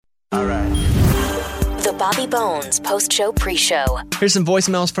All right. The Bobby Bones post-show pre-show. Here's some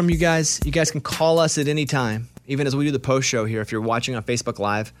voicemails from you guys. You guys can call us at any time, even as we do the post-show here. If you're watching on Facebook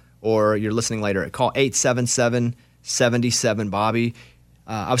Live or you're listening later, call 877-77-BOBBY.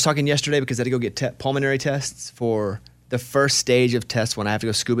 I was talking yesterday because I had to go get pulmonary tests for the first stage of tests when I have to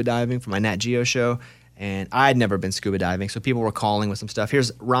go scuba diving for my Nat Geo show. And I'd never been scuba diving, so people were calling with some stuff.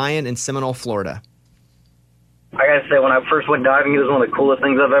 Here's Ryan in Seminole, Florida. I gotta say, when I first went diving, it was one of the coolest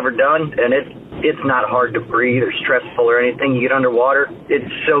things I've ever done, and it's not hard to breathe or stressful or anything. You get underwater,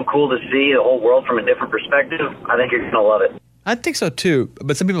 it's so cool to see the whole world from a different perspective. I think you're gonna love it. I think so too,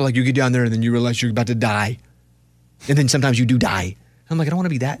 but some people are like, you get down there and then you realize you're about to die, and then sometimes you do die. I'm like, I don't want to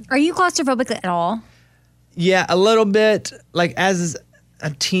be that. Are you claustrophobic at all? Yeah, a little bit. Like as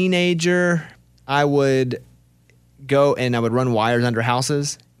a teenager, I would go and I would run wires under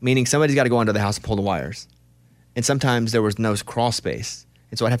houses, meaning somebody's got to go under the house and pull the wires. And sometimes there was no crawl space.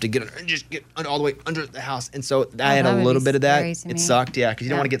 And so I'd have to get all the way under the house. And so I had a little bit of that. It sucked, yeah, because you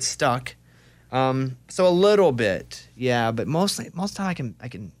don't want to get stuck. So a little bit, yeah, but most of the time I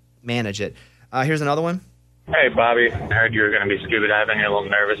can manage it. Here's another one. Hey, Bobby. I heard you were going to be scuba diving. You're a little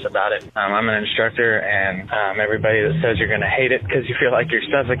nervous about it. I'm an instructor, and everybody that says you're going to hate it because you feel like you're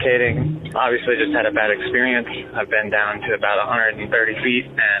suffocating obviously just had a bad experience. I've been down to about 130 feet,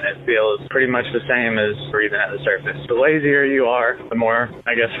 and it feels pretty much the same as breathing at the surface. The lazier you are, the more,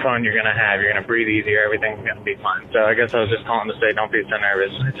 I guess, fun you're going to have. You're going to breathe easier. Everything's going to be fine. So I guess I was just calling to say don't be so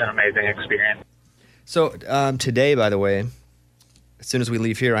nervous. It's an amazing experience. So today, by the way, as soon as we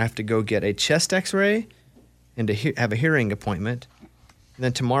leave here, I have to go get a chest x-ray and to have a hearing appointment. And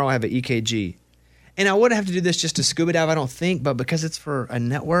then tomorrow I have an EKG. And I wouldn't have to do this just to scuba dive, I don't think, but because it's for a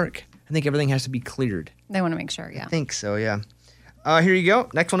network, I think everything has to be cleared. They want to make sure, yeah. I think so, yeah. Here you go.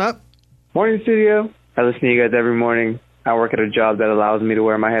 Next one up. Morning, studio. I listen to you guys every morning. I work at a job that allows me to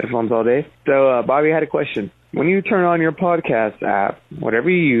wear my headphones all day. So, Bobby, I had a question. When you turn on your podcast app, whatever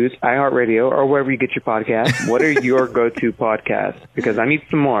you use, iHeartRadio or wherever you get your podcasts, what are your go-to podcasts? Because I need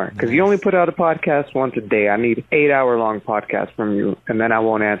some more. Because you only put out a podcast once a day. I need 8-hour-long podcasts from you, and then I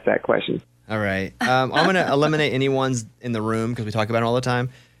won't answer that question. All right. I'm going to eliminate any ones in the room because we talk about it all the time.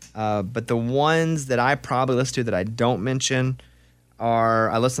 But the ones that I probably listen to that I don't mention are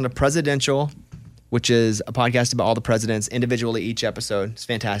I listen to Presidential, which is a podcast about all the presidents individually each episode. It's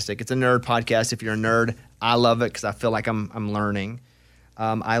fantastic. It's a nerd podcast. If you're a nerd, I love it because I feel like I'm learning.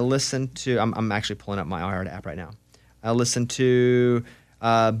 I listen to, I'm actually pulling up my iHeart app right now. I listen to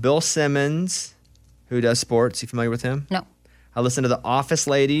Bill Simmons, who does sports. You familiar with him? No. I listen to The Office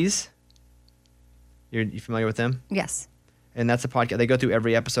Ladies. You familiar with them? Yes. And that's a podcast. They go through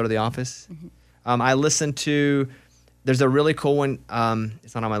every episode of The Office. Mm-hmm. I listen to, there's a really cool one.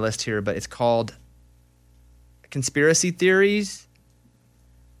 It's not on my list here, but it's called Conspiracy Theories.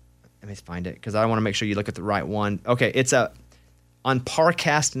 Let me find it because I want to make sure you look at the right one. Okay, it's on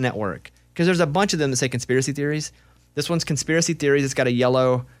Parcast Network because there's a bunch of them that say conspiracy theories. This one's Conspiracy Theories. It's got a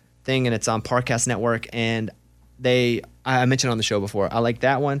yellow thing and it's on Parcast Network. And I mentioned on the show before. I like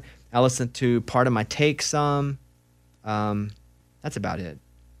that one. I listen to Part of My Take some. That's about it.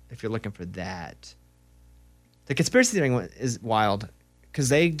 If you're looking for that, the conspiracy theory one is wild because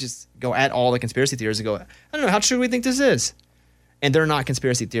they just go at all the conspiracy theories and go, I don't know, how true do we think this is? And they're not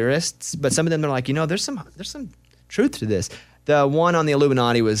conspiracy theorists, but some of them are like, there's some truth to this. The one on the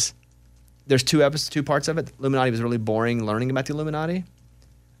Illuminati there's two parts of it. The Illuminati was really boring learning about the Illuminati,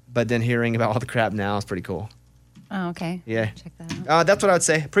 but then hearing about all the crap now is pretty cool. Oh, okay. Yeah. Check that out. That's what I would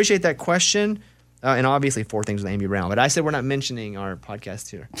say. Appreciate that question. And obviously 4 Things with Amy Brown, but I said we're not mentioning our podcast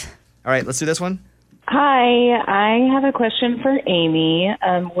here. All right, let's do this one. Hi, I have a question for Amy.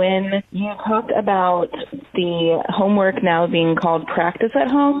 When you talked about the homework now being called practice at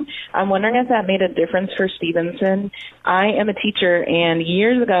home, I'm wondering if that made a difference for Stevenson. I am a teacher, and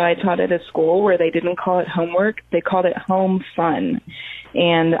years ago I taught at a school where they didn't call it homework. They called it home fun.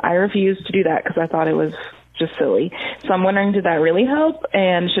 And I refused to do that because I thought it was just silly. So I'm wondering, did that really help?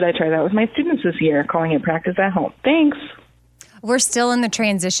 And should I try that with my students this year, calling it practice at home? Thanks. We're still in the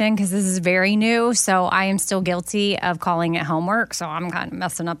transition because this is very new, so I am still guilty of calling it homework, so I'm kind of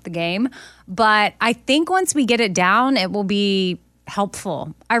messing up the game. But I think once we get it down, it will be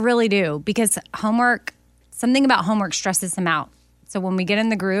helpful. I really do, because something about homework stresses him out. So when we get in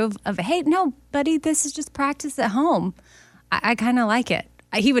the groove of, hey, no, buddy, this is just practice at home, I kind of like it.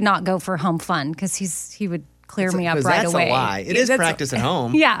 He would not go for home fun because he would clear me up right away. That's a lie. It is practice at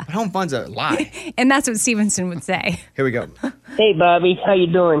home. Yeah. But home fun's a lie. And that's what Stevenson would say. Here we go. Hey, Bobby. How you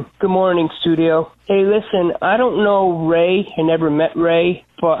doing? Good morning, studio. Hey, listen, I don't know Raye. I never met Raye,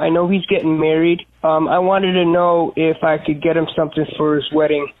 but I know he's getting married. I wanted to know if I could get him something for his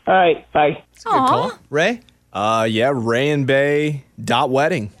wedding. All right, bye. Good call. Ray? Yeah,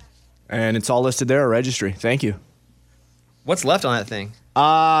 RayandBay.wedding. And it's all listed there, a registry. Thank you. What's left on that thing?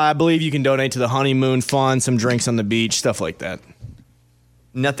 I believe you can donate to the honeymoon fund, some drinks on the beach, stuff like that.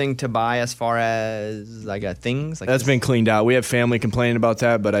 Nothing to buy as far as things? That's been cleaned out. We have family complaining about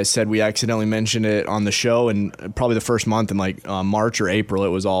that, but I said we accidentally mentioned it on the show, and probably the first month in March or April, it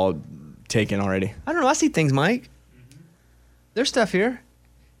was all taken already. I don't know. I see things, Mike. There's stuff here.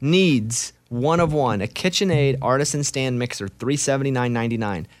 Needs, one of one, a KitchenAid artisan stand mixer,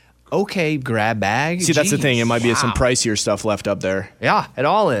 $379.99. Okay, grab bag. See, that's the thing. It might be some Wow. pricier stuff left up there. Yeah, it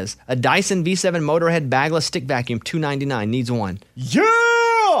all is. A Dyson V7 Motorhead bagless stick vacuum, $299. Needs one.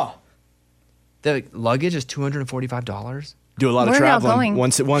 Yeah! The luggage is $245. Do a lot of Where are y'all traveling.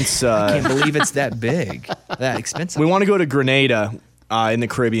 going? Once I can't believe it's that big, that expensive. we want to go to Grenada in the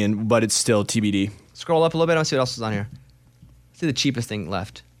Caribbean, but it's still TBD. Scroll up a little bit. I want to see what else is on here. See the cheapest thing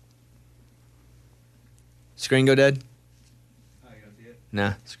left. Screen go dead?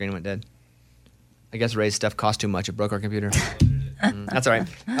 Nah, screen went dead. I guess Ray's stuff cost too much. It broke our computer. That's all right.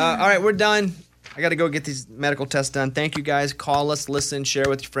 All right, we're done. I got to go get these medical tests done. Thank you, guys. Call us, listen, share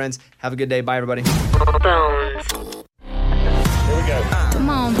with your friends. Have a good day. Bye, everybody. Bones. Here we go. Come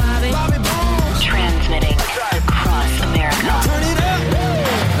on, Bobby. Transmitting across America. Turn it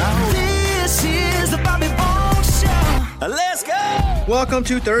up. This is the Bobby Bones Show. Let's go. Welcome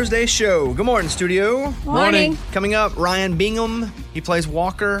to Thursday's show. Good morning, studio. Morning. Coming up, Ryan Bingham. He plays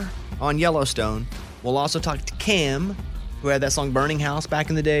Walker on Yellowstone. We'll also talk to Cam, who had that song Burning House back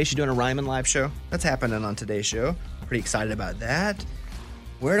in the day. She's doing a Ryman live show. That's happening on today's show. Pretty excited about that.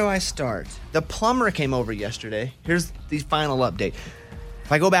 Where do I start? The plumber came over yesterday. Here's the final update.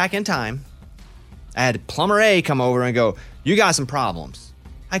 If I go back in time, I had plumber A come over and go, you got some problems.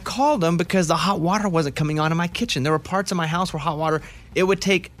 I called him because the hot water wasn't coming on in my kitchen. There were parts of my house where hot water, it would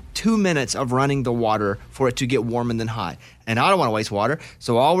take 2 minutes of running the water for it to get warm and then hot. And I don't want to waste water,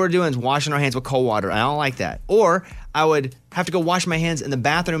 so all we're doing is washing our hands with cold water. I don't like that. Or I would have to go wash my hands in the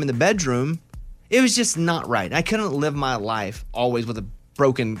bathroom in the bedroom. It was just not right. I couldn't live my life always with a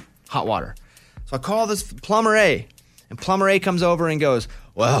broken hot water. So I call this plumber A, and plumber A comes over and goes,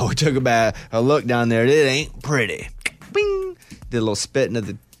 well, we took a look down there. It ain't pretty. Bing! Did a little spit into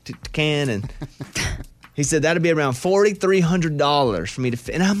the can, and he said that'd be around $4,300 for me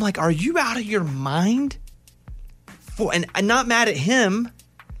to. And I'm like, are you out of your mind? And I'm not mad at him.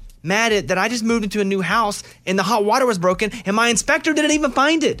 Mad at that I just moved into a new house and the hot water was broken, and my inspector didn't even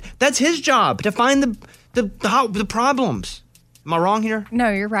find it. That's his job to find the problems. Am I wrong here? No,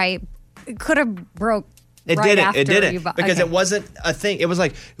 you're right. It could have broke. It right didn't. after It didn't you because okay. it wasn't a thing. It was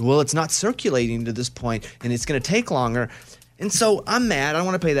like, well, it's not circulating to this point, and it's going to take longer. And so I'm mad. I don't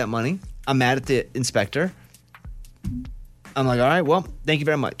want to pay that money. I'm mad at the inspector. I'm like, all right, well, thank you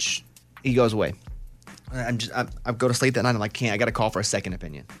very much. He goes away. I go to sleep that night. I'm like, I got to call for a second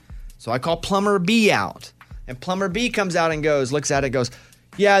opinion. So I call plumber B out, and plumber B comes out and looks at it, goes,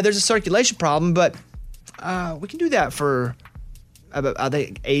 yeah, there's a circulation problem, but we can do that for about, I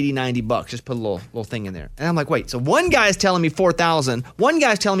think, $80, $90. Just put a little thing in there. And I'm like, wait, so one guy's telling me $4,000, one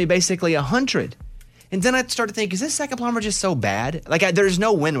guy's telling me basically $100. And then I started to think, is this second plumber just so bad? Like, there's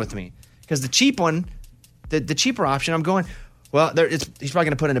no win with me. Because the cheap one, the cheaper option, I'm going, well, he's probably going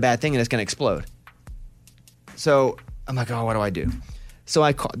to put in a bad thing and it's going to explode. So I'm like, oh, what do I do? So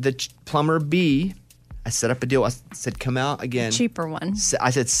I called the plumber B. I set up a deal. I said, come out again. Cheaper one. I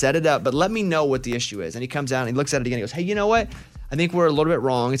said, set it up, but let me know what the issue is. And he comes out and he looks at it again. He goes, hey, you know what? I think we're a little bit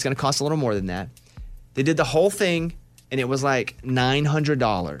wrong. It's going to cost a little more than that. They did the whole thing, and it was like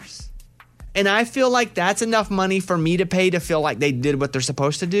 $900. And I feel like that's enough money for me to pay to feel like they did what they're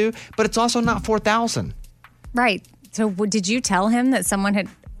supposed to do, but it's also not $4,000. Right. So did you tell him that someone had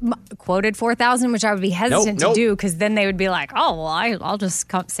quoted $4,000, which I would be hesitant to do, because then they would be like, oh, well, I'll just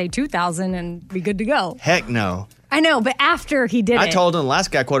say $2,000 and be good to go. Heck no. I know, but after he did I told him the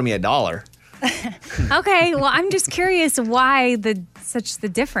last guy quoted me $1. Okay, well, I'm just curious why such the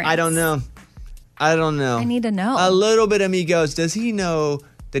difference. I don't know. I need to know. A little bit of me goes, does he know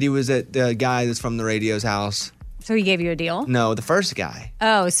that he was at the guy that's from the radio's house? So he gave you a deal? No, the first guy.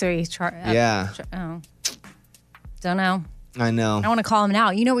 Oh, so he's yeah. Oh. Don't know. I know. I want to call him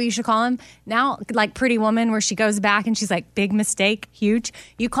now. You know what you should call him? Now, like Pretty Woman, where she goes back and she's like, big mistake, huge.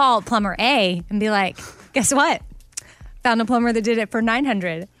 You call plumber A and be like, guess what? Found a plumber that did it for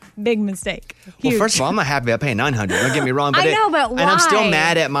 $900. Big mistake. Huge. Well, first of all, I'm not happy about paying $900. Don't get me wrong. But I know, but why? And I'm still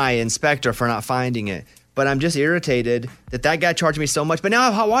mad at my inspector for not finding it. But I'm just irritated that guy charged me so much. But now I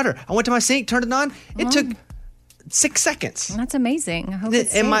have hot water. I went to my sink, turned it on. It took 6 seconds. That's amazing. I hope it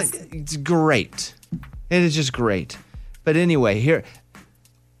stays. It's great. It is just great. But anyway, here,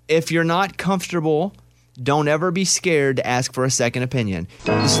 if you're not comfortable, don't ever be scared to ask for a second opinion.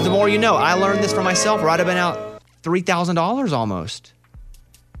 This is the more you know. I learned this for myself, right? I've been out $3,000 almost.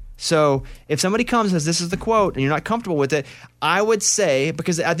 So if somebody comes and says, this is the quote, and you're not comfortable with it, I would say,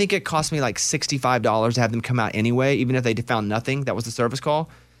 because I think it cost me like $65 to have them come out anyway, even if they found nothing, that was the service call,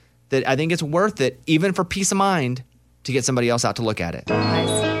 that I think it's worth it, even for peace of mind, to get somebody else out to look at it.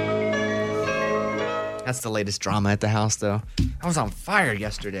 Nice. That's the latest drama at the house, though. I was on fire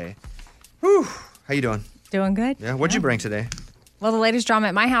yesterday. Whew. How you doing? Doing good? Yeah. What'd you bring today? Well, the latest drama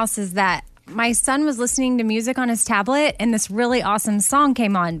at my house is that my son was listening to music on his tablet and this really awesome song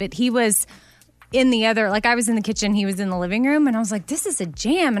came on, but he was in the other, like I was in the kitchen, he was in the living room, and I was like, this is a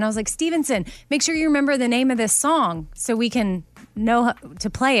jam. And I was like, Stevenson, make sure you remember the name of this song so we can know to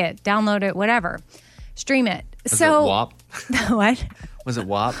play it, download it, whatever. Stream it. Was it WAP? What? Was it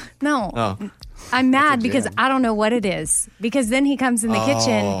WAP? No. Oh. I'm mad because I don't know what it is. Because then he comes in the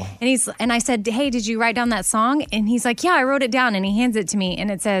kitchen and I said, hey, did you write down that song? And he's like, yeah, I wrote it down. And he hands it to me and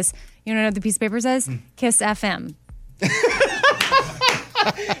it says, you know what the piece of paper says? Kiss FM.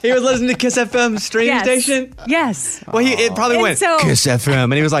 He was listening to Kiss FM stream station? Yes. Well, it probably went, Kiss FM.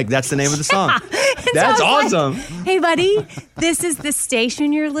 And he was like, that's the name of the song. That's so awesome. Like, hey, buddy, this is the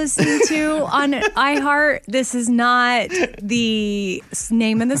station you're listening to on iHeart. This is not the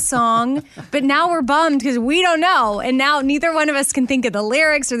name of the song. But now we're bummed because we don't know. And now neither one of us can think of the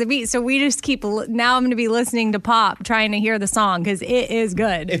lyrics or the beat. So we just keep, now I'm going to be listening to pop, trying to hear the song because it is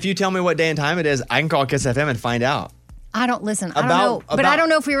good. If you tell me what day and time it is, I can call Kiss FM and find out. I don't listen. I don't know. But I don't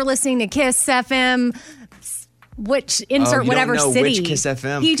know if we were listening to Kiss FM, which insert whatever don't know city. Which Kiss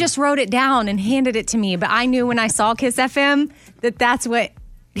FM. He just wrote it down and handed it to me. But I knew when I saw Kiss FM that that's what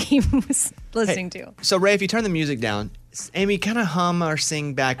he was listening to. So, Ray, if you turn the music down, Amy, kind of hum or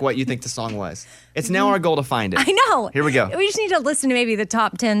sing back what you think the song was. It's now our goal to find it. I know. Here we go. We just need to listen to maybe the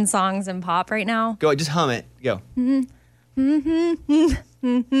top 10 songs in pop right now. Go, just hum it. Go.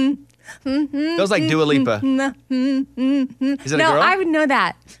 Feels like Dua Lipa. Is it a No, girl? I would know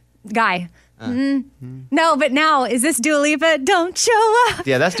that guy. No, but now, is this Dua Lipa? Don't show up.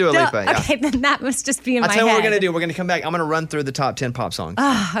 Yeah, that's Dua Lipa. Yeah. Okay, then that must just be in I'll my tell you head. what we're going to do. We're going to come back. I'm going to run through the top 10 pop songs.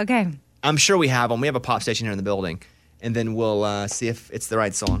 Okay. I'm sure we have them. We have a pop station here in the building. And then we'll see if it's the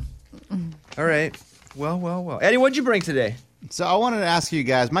right song. All right. Well. Eddie, what'd you bring today? So I wanted to ask you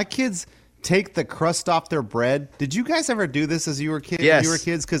guys, my kids take the crust off their bread. Did you guys ever do this as you were kids? Yes. When you were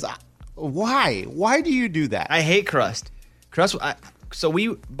kids? Because why? Why do you do that? I hate crust. So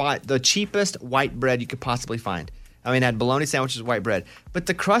we bought the cheapest white bread you could possibly find. I mean, I had bologna sandwiches, white bread. But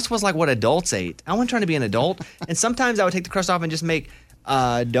the crust was like what adults ate. I wasn't trying to be an adult. And sometimes I would take the crust off and just make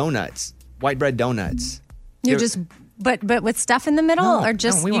donuts, white bread donuts. You're just, but with stuff in the middle, or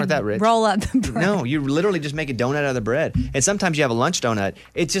just we weren't that rich. Roll up the bread? No, you literally just make a donut out of the bread. And sometimes you have a lunch donut.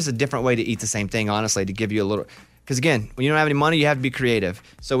 It's just a different way to eat the same thing, honestly, to give you a little. Because again, when you don't have any money, you have to be creative.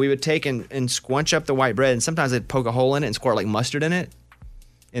 So we would take and squunch up the white bread, and sometimes I'd poke a hole in it and squirt like mustard in it,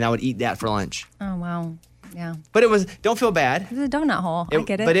 and I would eat that for lunch. Oh, wow. Yeah. But it was, don't feel bad. It's a donut hole. I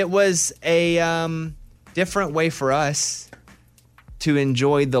get it. But it was a different way for us to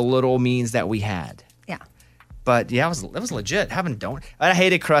enjoy the little means that we had. Yeah. But yeah, it was legit. Having donut. I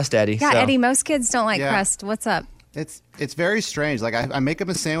hated crust, Eddie. Yeah, so. Eddie, most kids don't like Yeah. crust. What's up? It's very strange. Like I make them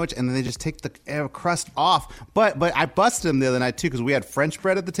a sandwich and then they just take the crust off. But I busted them the other night too because we had French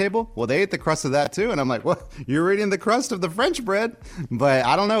bread at the table. Well, they ate the crust of that too, and I'm like, "What? You're eating the crust of the French bread?" But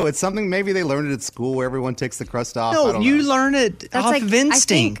I don't know. It's something maybe they learned it at school where everyone takes the crust off. I No, don't you know. learn it off of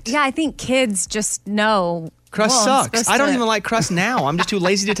instinct. I think kids just know. Crust I'm sucks. supposed I don't to- even like crust now. I'm just too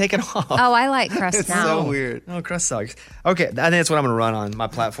lazy to take it off. Oh, I like crust It's now. so weird. Oh, crust sucks. Okay, I think that's what I'm going to run on my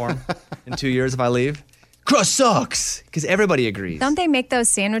platform in 2 years if I leave. Crust sucks because everybody agrees. Don't they make those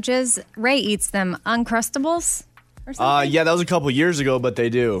sandwiches? Ray eats them Uncrustables or something. Yeah, that was a couple years ago, but they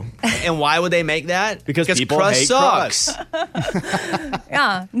do. And why would they make that? Because people crust hate sucks.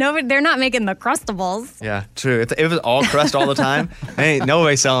 Yeah. No, they're not making the Crustables. Yeah, true. If it was all crust all the time, ain't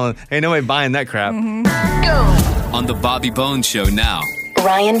nobody buying that crap. On the Bobby Bones Show now.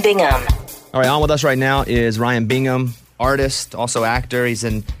 Ryan Bingham. All right, on with us right now is Ryan Bingham, artist, also actor. He's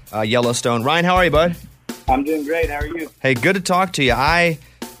in Yellowstone. Ryan, how are you, bud? I'm doing great. How are you? Hey, good to talk to you. I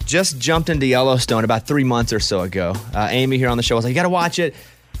just jumped into Yellowstone about 3 months or so ago. Amy here on the show was like, you got to watch it.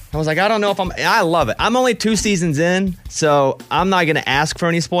 I was like, I don't know if I love it. I'm only 2 seasons in, so I'm not going to ask for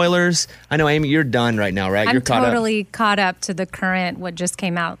any spoilers. I know, Amy, you're done right now, right? I'm You're caught up. totally caught up to the current, what just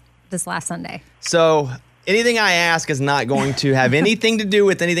came out this last Sunday. So anything I ask is not going to have anything to do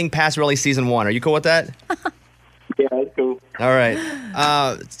with anything past really season 1. Are you cool with that? All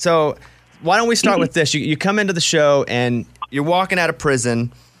right. So why don't we start with this? You come into the show and you're walking out of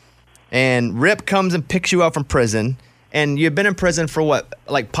prison, and Rip comes and picks you up from prison, and you've been in prison for what?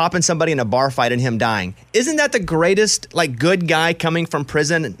 Like popping somebody in a bar fight and him dying. Isn't that the greatest, like, good guy coming from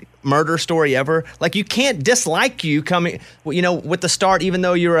prison murder story ever? Like, you can't dislike you coming, with the start, even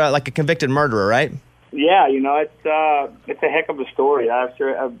though you're like a convicted murderer, right? Yeah, it's a heck of a story. I've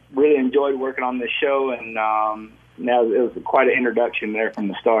really enjoyed working on this show, and now it was quite an introduction there from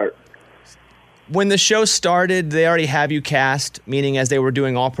the start. When the show started, they already have you cast, meaning as they were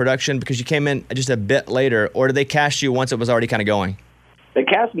doing all production, because you came in just a bit later, or did they cast you once it was already kind of going? They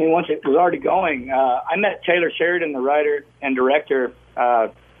cast me once it was already going. I met Taylor Sheridan, the writer and director,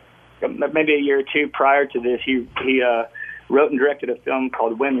 maybe a year or two prior to this. He wrote and directed a film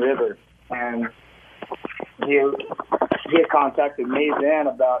called Wind River, and he had contacted me then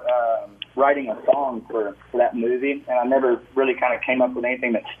about writing a song for that movie, and I never really kind of came up with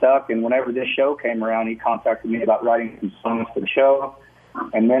anything that stuck. And whenever this show came around, he contacted me about writing some songs for the show,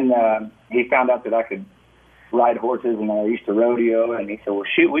 and then he found out that I could ride horses and I used to rodeo, and he said, well,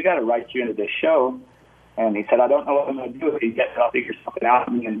 shoot, we got to write you into this show. And he said, I don't know what I'm going to do with it yet, but I'll figure something out.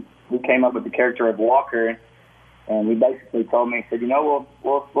 And we came up with the character of Walker, and he basically told me, he said,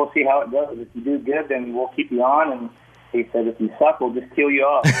 we'll see how it goes. If you do good, then we'll keep you on. And he said, if you suck, we'll just kill you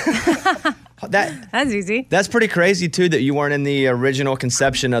off. That's easy. That's pretty crazy, too, that you weren't in the original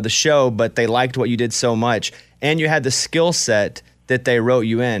conception of the show, but they liked what you did so much. And you had the skill set that they wrote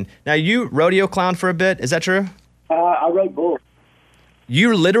you in. Now, you rodeo clown for a bit. Is that true? I rode bulls.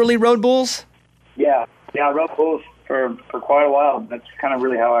 You literally rode bulls? Yeah, I rode bulls for quite a while. That's kind of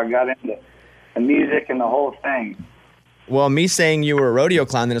really how I got into the music and the whole thing. Well, me saying you were a rodeo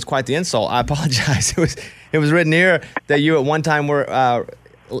clown, then it's quite the insult. I apologize. It was written here that you at one time were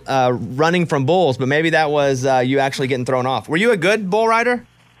running from bulls, but maybe that was you actually getting thrown off. Were you a good bull rider?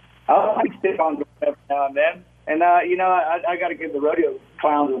 I stick on every now and then. And, I got to give the rodeo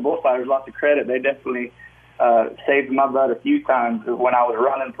clowns and bullfighters lots of credit. They definitely saved my butt a few times when I was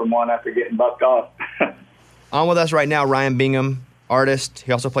running from one after getting bucked off. On with us right now, Ryan Bingham, artist.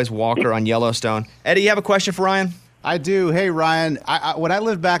 He also plays Walker on Yellowstone. Eddie, you have a question for Ryan? I do. Hey, Ryan, when I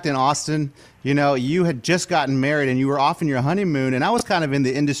lived back in Austin, you had just gotten married and you were off on your honeymoon, and I was kind of in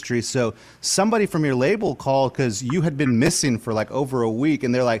the industry. So somebody from your label called because you had been missing for like over a week,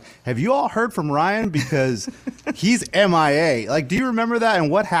 and they're like, have you all heard from Ryan? Because he's MIA. Like, do you remember that,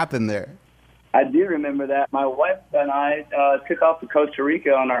 and what happened there? I do remember that. My wife and I took off to Costa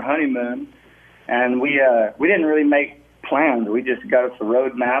Rica on our honeymoon, and we didn't really make plans. We just got us a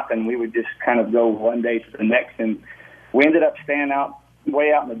road map, and we would just kind of go one day to the next. And we ended up staying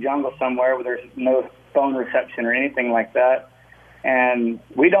way out in the jungle somewhere where there's no phone reception or anything like that. And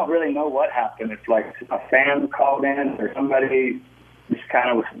we don't really know what happened. It's like a fan called in, or somebody just kind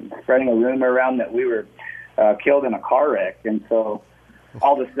of was spreading a rumor around that we were killed in a car wreck. And so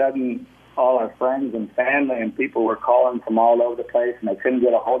all of a sudden, all our friends and family and people were calling from all over the place, and they couldn't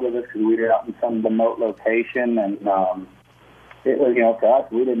get a hold of us because we were out in some remote location. And it was, for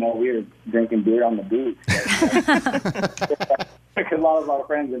us, we didn't know we were drinking beer on the beach. Took a lot of our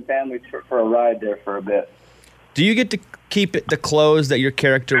friends and family for a ride there for a bit. Do you get to keep the clothes that your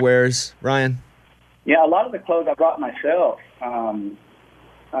character wears, Ryan? Yeah, a lot of the clothes I brought myself. And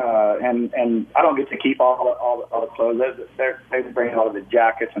I don't get to keep all the clothes. They bring all of the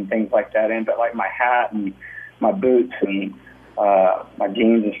jackets and things like that in, but like my hat and my boots and my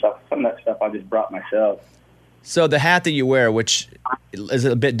jeans and stuff, some of that stuff I just brought myself. So the hat that you wear, which is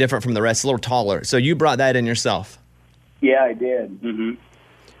a bit different from the rest, a little taller. So you brought that in yourself? Yeah, I did. Mm-hmm.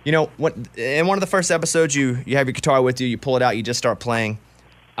 In one of the first episodes, you have your guitar with you, you pull it out, you just start playing.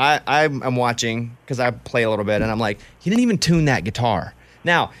 I'm watching because I play a little bit, and I'm like, you didn't even tune that guitar.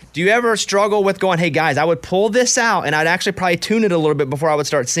 Now, do you ever struggle with going, hey, guys, I would pull this out, and I'd actually probably tune it a little bit before I would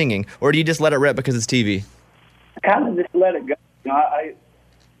start singing? Or do you just let it rip because it's TV? I kind of just let it go.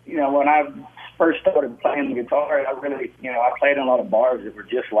 When I first started playing the guitar, I really, I played in a lot of bars that were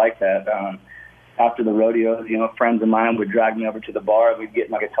just like that. After the rodeos, friends of mine would drag me over to the bar. We'd get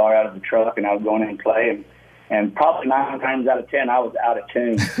my guitar out of the truck, and I would go in and play. And probably 9 times out of 10, I was out of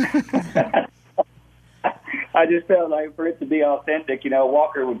tune. I just felt like for it to be authentic,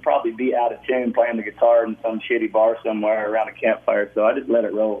 Walker would probably be out of tune playing the guitar in some shitty bar somewhere around a campfire. So I just let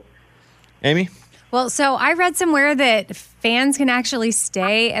it roll. Amy? Well, so I read somewhere that fans can actually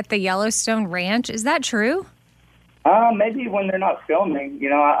stay at the Yellowstone Ranch. Is that true? Maybe when they're not filming.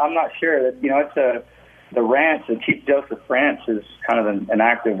 I'm not sure. It's the ranch, the Chief Joseph Ranch, is kind of an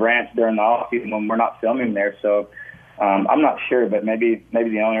active ranch during the off season when we're not filming there. So I'm not sure, but maybe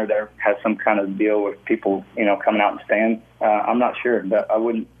the owner there has some kind of deal with people, coming out and staying. I'm not sure, but I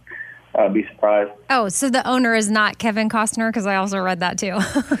wouldn't be surprised. Oh, so the owner is not Kevin Costner? Because I also read that too.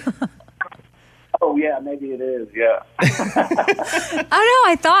 Oh, yeah, maybe it is, yeah. Oh,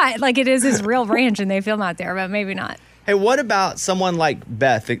 no, I thought like it is his real ranch and they film out there, but maybe not. Hey, what about someone like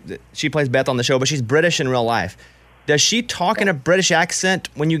Beth? She plays Beth on the show, but she's British in real life. Does she talk in a British accent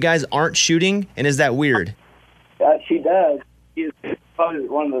when you guys aren't shooting? And is that weird? She does. She's probably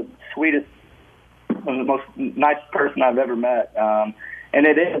one of the sweetest, one of the most nicest person I've ever met. And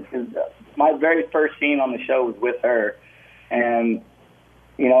it is, because my very first scene on the show was with her. And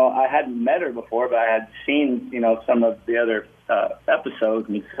I hadn't met her before, but I had seen, some of the other episodes.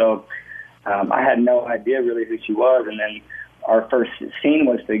 And so I had no idea really who she was. And then our first scene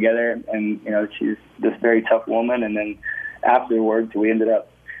was together, and, she's this very tough woman. And then afterwards, we ended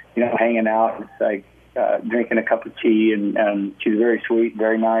up, hanging out. It's like drinking a cup of tea, and she's very sweet,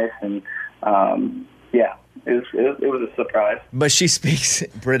 very nice. And, yeah. It was a surprise. But she speaks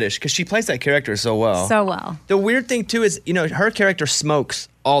British because she plays that character so well. So well. The weird thing, too, is, her character smokes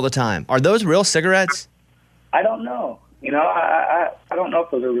all the time. Are those real cigarettes? I don't know. I don't know if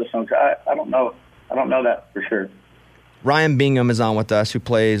those are real songs. I don't know. I don't know that for sure. Ryan Bingham is on with us, who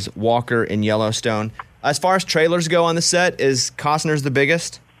plays Walker in Yellowstone. As far as trailers go on the set, is Costner's the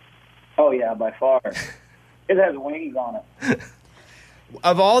biggest? Oh, yeah, by far. It has wings on it.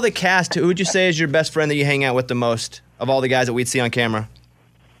 Of all the cast, who would you say is your best friend that you hang out with the most, of all the guys that we'd see on camera?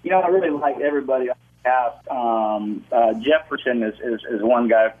 I really like everybody on the cast. Jefferson is one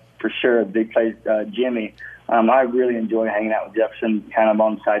guy for sure. He plays Jimmy. I really enjoy hanging out with Jefferson kind of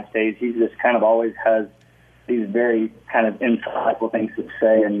on side stage. He just kind of always has these very kind of insightful things to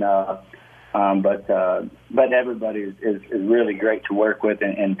say. And but everybody is really great to work with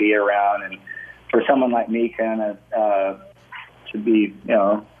and be around. And for someone like me, kind of to be,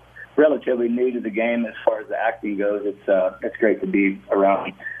 relatively new to the game as far as the acting goes, it's great to be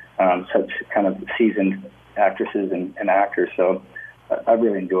around such kind of seasoned actresses and actors. So I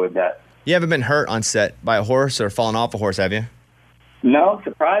really enjoyed that. You haven't been hurt on set by a horse or fallen off a horse, have you? No,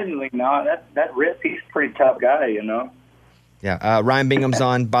 surprisingly not. That Rip, he's a pretty tough guy, Yeah. Ryan Bingham's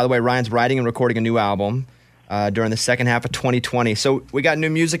on. By the way, Ryan's writing and recording a new album during the second half of 2020. So we got new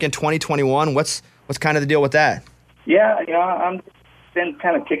music in 2021. What's kind of the deal with that? Yeah, I'm been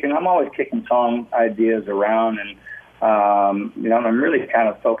kind of I'm always kicking song ideas around, and I'm really kind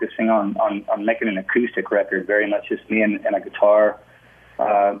of focusing on making an acoustic record, very much just me and a guitar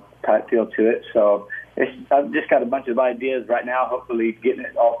type feel to it. So I've just got a bunch of ideas right now, hopefully getting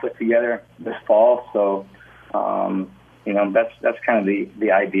it all put together this fall. So, that's kind of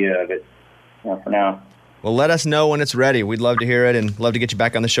the idea of it for now. Well, let us know when it's ready. We'd love to hear it and love to get you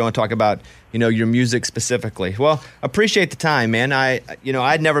back on the show and talk about, your music specifically. Well, appreciate the time, man.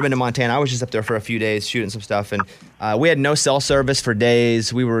 I'd never been to Montana. I was just up there for a few days shooting some stuff, and we had no cell service for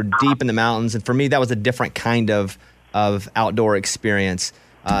days. We were deep in the mountains, and for me, that was a different kind of outdoor experience.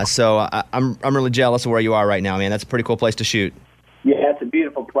 So I'm really jealous of where you are right now, man. That's a pretty cool place to shoot. Yeah, it's a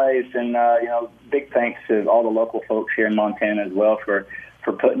beautiful place, and big thanks to all the local folks here in Montana as well for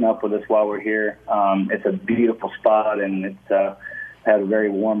putting up with us while we're here. It's a beautiful spot, and it's had a very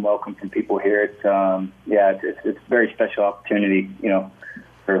warm welcome from people here. It's a very special opportunity,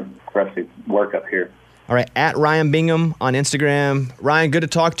 for us to work up here. All right, at Ryan Bingham on Instagram. Ryan, good to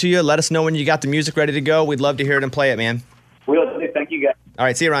talk to you. Let us know when you got the music ready to go. We'd love to hear it and play it, man. Will do. Thank you, guys. All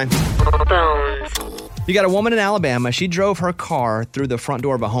right, see you, Ryan. You got a woman in Alabama. She drove her car through the front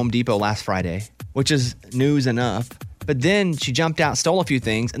door of a Home Depot last Friday, which is news enough. But then she jumped out, stole a few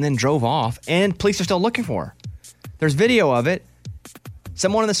things, and then drove off, and police are still looking for her. There's video of it.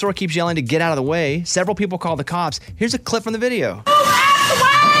 Someone in the store keeps yelling to get out of the way. Several people call the cops. Here's a clip from the video. Move out the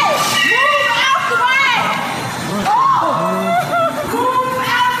way! Move out the way! Move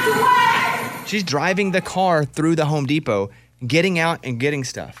out the way! She's driving the car through the Home Depot, getting out and getting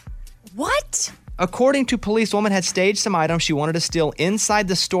stuff. What? According to police, the woman had staged some items she wanted to steal inside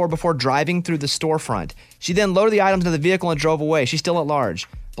the store before driving through the storefront. She then loaded the items into the vehicle and drove away. She's still at large.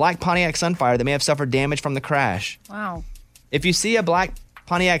 Black Pontiac Sunfire that may have suffered damage from the crash. Wow. If you see a black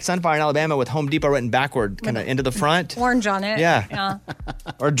Pontiac Sunfire in Alabama with Home Depot written backward, kind of into the front. Orange on it. Yeah.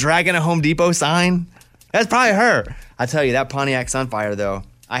 Or dragging a Home Depot sign. That's probably her. I tell you, that Pontiac Sunfire, though,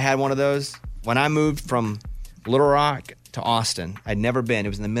 I had one of those when I moved from Little Rock to Austin. I'd never been. It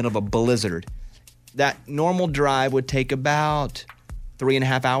was in the middle of a blizzard. That normal drive would take about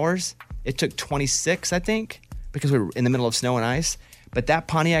 3.5 hours. It took 26, I think, because we were in the middle of snow and ice. But that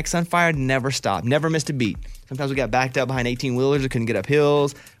Pontiac Sunfire never stopped, never missed a beat. Sometimes we got backed up behind 18-wheelers. We couldn't get up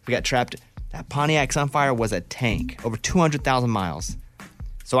hills. We got trapped That Pontiac Sunfire was a tank, over 200,000 miles.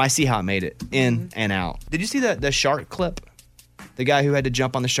 So I see how it made it in and out. Did you see the shark clip? The guy who had to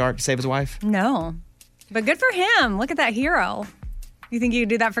jump on the shark to save his wife? No. But good for him. Look at that hero. You think you could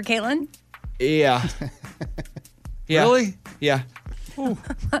do that for Caitlin? Yeah. Yeah. Really? Yeah.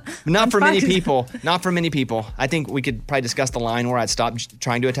 Not for many people. Not for many people. I think we could probably discuss the line where I'd stop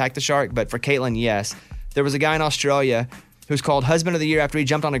trying to attack the shark. But for Caitlin, yes. There was a guy in Australia who's called Husband of the Year after he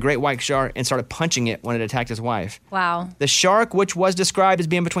jumped on a great white shark and started punching it when it attacked his wife. Wow. The shark, which was described as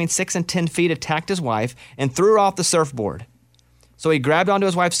being between 6 and 10 feet, attacked his wife and threw her off the surfboard. So he grabbed onto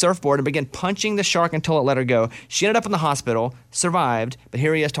his wife's surfboard and began punching the shark until it let her go. She ended up in the hospital, survived, but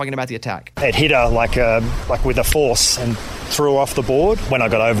here he is talking about the attack. It hit her like with a force and threw her off the board. When I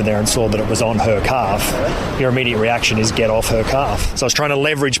got over there and saw that it was on her calf, your immediate reaction is get off her calf. So I was trying to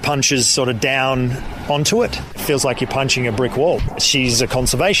leverage punches sort of down onto it. It feels like you're punching a brick wall. She's a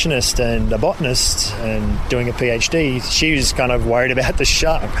conservationist and a botanist and doing a PhD. She was kind of worried about the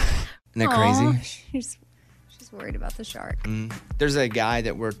shark. Isn't that crazy? She's worried about the shark. There's a guy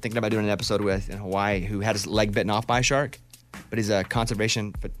that we're thinking about doing an episode with in Hawaii who had his leg bitten off by a shark, but he's a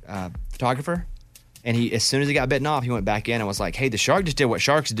conservation photographer. And he, as soon as he got bitten off, he went back in and was like, hey, the shark just did what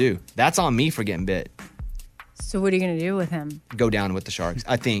sharks do. That's on me for getting bit. So what are you going to do with him? Go down with the sharks,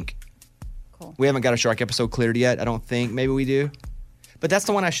 I think. Cool. We haven't got a shark episode cleared yet, I don't think. Maybe we do. But that's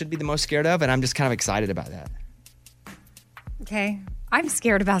the one I should be the most scared of, and I'm just kind of excited about that. Okay. I'm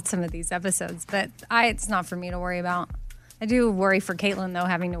scared about some of these episodes, but it's not for me to worry about. I do worry for Caitlin, though,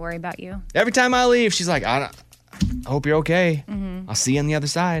 having to worry about you. Every time I leave, she's like, I hope you're okay. Mm-hmm. I'll see you on the other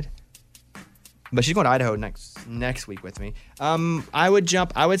side. But she's going to Idaho next week with me. I would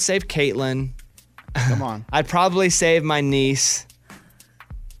save Caitlin. Come on. I'd probably save my niece.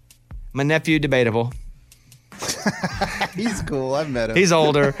 My nephew, debatable. He's cool. I've met him. He's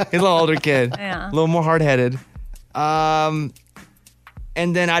older. He's a little older kid. Yeah. A little more hard-headed.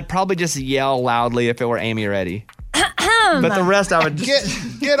 And then I'd probably just yell loudly if it were Amy or Eddie. But the rest I would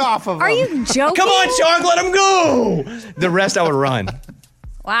just... Get off of him. Are you joking? Come on, Shark, let him go! The rest I would run.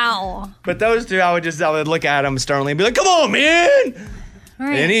 Wow. But those two, I would look at them sternly and be like, come on, man! All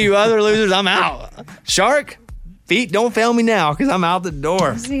right. Any of you other losers, I'm out. Shark, feet don't fail me now because I'm out the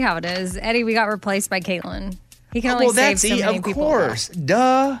door. See how it is. Eddie, we got replaced by Caitlin. He can only save so many of people. course.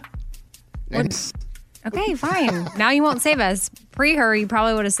 Duh. Okay, fine. Now you won't save us. Pre her, you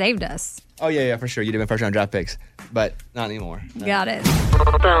probably would have saved us. Oh, yeah, for sure. You did my first round draft picks, but not anymore. No. Got it.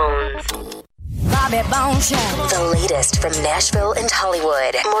 Bones. Bobby Bones Show. The latest from Nashville and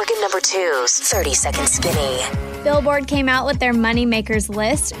Hollywood. Morgan number 2's 30-Second Skinny. Billboard came out with their Moneymakers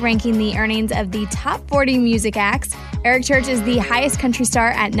list, ranking the earnings of the top 40 music acts. Eric Church is the highest country star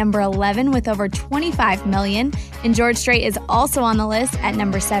at number 11 with over $25 million, and George Strait is also on the list at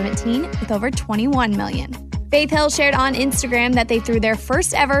number 17 with over $21 million. Faith Hill shared on Instagram that they threw their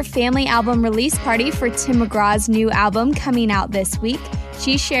first ever family album release party for Tim McGraw's new album coming out this week.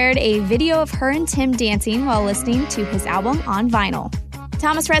 She shared a video of her and Tim dancing while listening to his album on vinyl.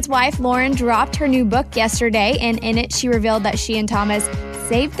 Thomas Rhett's wife, Lauren, dropped her new book yesterday, and in it she revealed that she and Thomas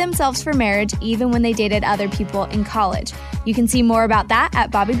saved themselves for marriage even when they dated other people in college. You can see more about that at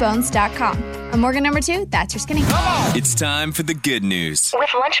bobbybones.com. I'm Morgan number 2, that's your skinny. It's time for the good news. With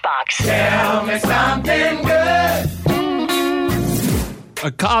Lunchbox. Tell me something good. A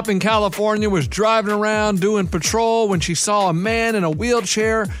cop in California was driving around doing patrol when she saw a man in a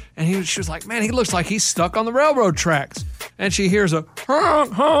wheelchair, and she was like, man, he looks like he's stuck on the railroad tracks. And she hears a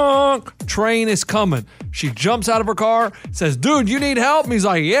honk, honk, train is coming. She jumps out of her car, says, dude, you need help? And he's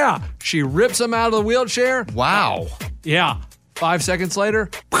like, yeah. She rips him out of the wheelchair. Wow. Yeah. 5 seconds later,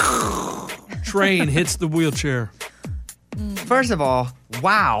 train hits the wheelchair. First of all,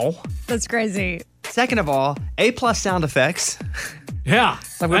 wow. That's crazy. Second of all, A+ sound effects. Yeah.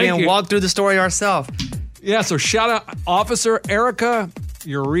 It's like we're being walked through the story ourselves. Yeah, so shout out Officer Erica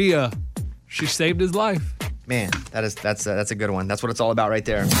Urea. She saved his life. Man, that's a good one. That's what it's all about right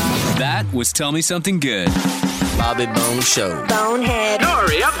there. That was Tell Me Something Good. Bobby Bones Show. Bonehead.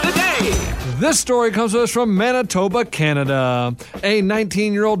 Story of the day. This story comes to us from Manitoba, Canada. A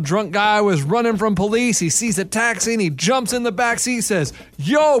 19-year-old drunk guy was running from police. He sees a taxi and he jumps in the backseat, says,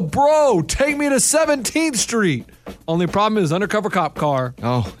 yo, bro, take me to 17th Street. Only problem is undercover cop car.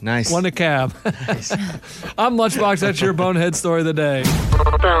 Oh, nice. Won a cab. Nice. I'm Lunchbox. That's your bonehead story of the day.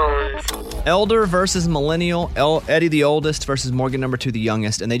 Elder versus millennial. Eddie the oldest versus Morgan number 2 the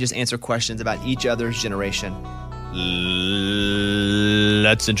youngest. And they just answer questions about each other's generation.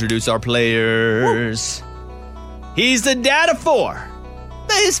 Let's introduce our players. He's the dad of 4.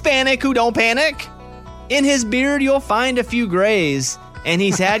 The Hispanic who don't panic. In his beard, you'll find a few grays. and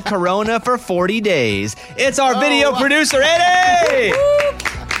he's had corona for 40 days. It's our video producer, Eddie!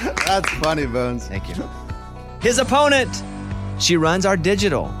 That's funny, Bones. Thank you. His opponent, she runs our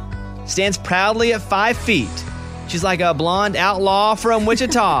digital, stands proudly at 5 feet. She's like a blonde outlaw from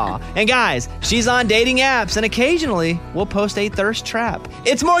Wichita. And guys, she's on dating apps, and occasionally we'll post a thirst trap.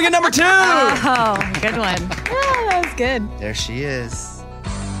 It's Morgan number 2. Oh, good one. Oh, that was good. There she is.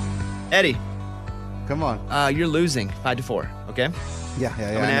 Eddie. Come on. You're losing 5-4, okay? Yeah. I'm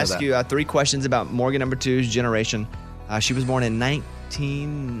going to ask you 3 questions about Morgan number 2's generation. She was born in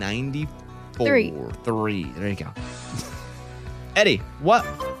 1994. 3. There you go. Eddie, what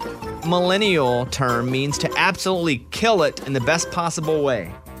millennial term means to absolutely kill it in the best possible way?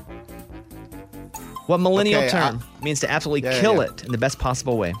 What millennial term means to absolutely kill it in the best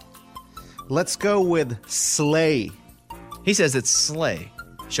possible way? Let's go with slay. He says it's slay.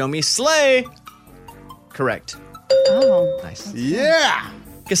 Show me slay. Correct. Oh. Nice. Yeah.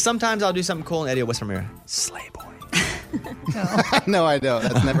 Because sometimes I'll do something cool and Eddie will whisper me, slay boy. No, I don't.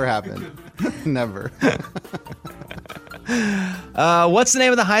 That's never happened. Never. What's the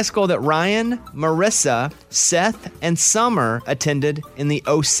name of the high school that Ryan, Marissa, Seth, and Summer attended in the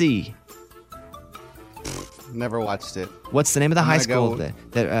OC? Never watched it. What's the name of the high school that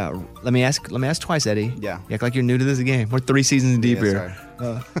let me ask twice, Eddie. Yeah. You act like you're new to this game. We're 3 seasons deep here.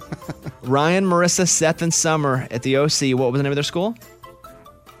 Ryan, Marissa, Seth, and Summer at the OC. What was the name of their school?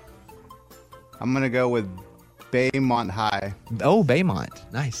 I'm going to go with Baymont High. Oh,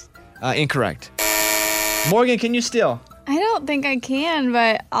 Baymont. Nice. Incorrect. Morgan, can you steal? I don't think I can,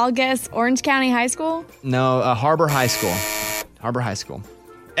 but I'll guess Orange County High School. No, Harbor High School. Harbor High School.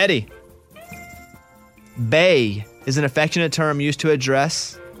 Eddie. Bae is an affectionate term used to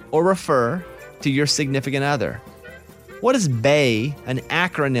address or refer to your significant other. What is BAE an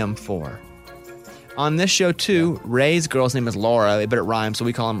acronym for? On this show, too, Ray's girl's name is Laura, but it rhymes, so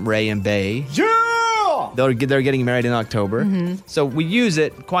we call them Ray and BAE. Yeah! They're getting married in October. Mm-hmm. So we use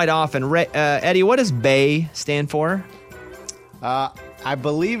it quite often. Eddie, what does BAE stand for? I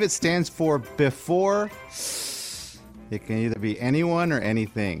believe it stands for before. It can either be anyone or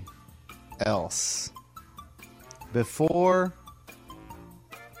anything else. Before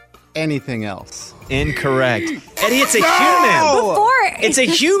anything else. Incorrect. Eddie, it's a human. Before. It's a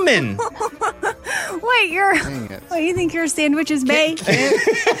human. Wait, you think your sandwich is bae?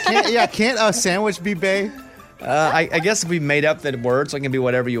 Can't a sandwich be bae? I guess we made up the word, so it can be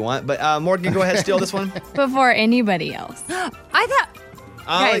whatever you want. But Morgan, go ahead, steal this one. Before anybody else. I thought.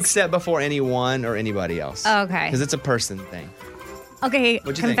 I'll Guys. accept before anyone or anybody else. Okay. Because it's a person thing. Okay,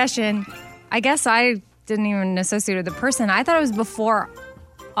 What'd you confession. I guess I didn't even associate with the person. I thought it was before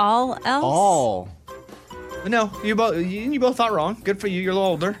all else. All. No, you both thought wrong. Good for you. You're a little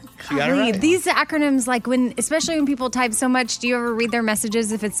older. You got it Golly, right. these acronyms, especially when people type so much, do you ever read their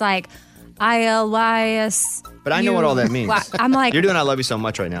messages if it's like ILYS? But I know what all that means. I'm like, you're doing I love you so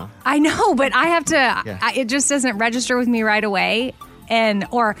much right now. I know, but I have to. Yeah. It just doesn't register with me right away,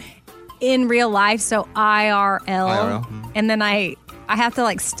 or in real life. So IRL. And then I have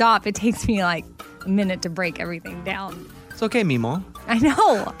to stop. It takes me a minute to break everything down. It's okay, Mimo. I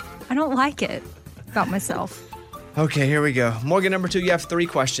know. I don't like it about myself. Okay, here we go. Morgan, number 2, you have 3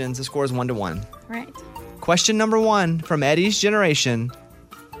 questions. The score is 1-1. Right. Question number 1 from Eddie's generation.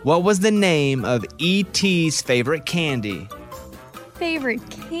 What was the name of E.T.'s favorite candy? Favorite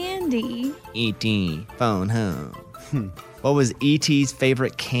candy? E.T. Phone home. What was E.T.'s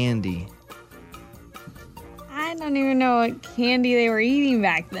favorite candy? I don't even know what candy they were eating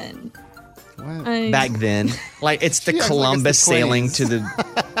back then. What? Back then. It's the Columbus sailing to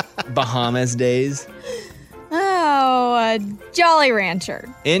the Bahamas days. Oh, a Jolly Rancher.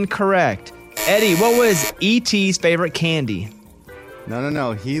 Incorrect. Eddie, what was E.T.'s favorite candy?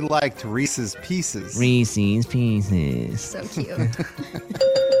 No. He liked Reese's Pieces. Reese's Pieces. So cute.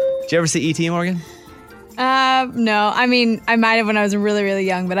 Did you ever see E.T., Morgan? No. I mean, I might have when I was really, really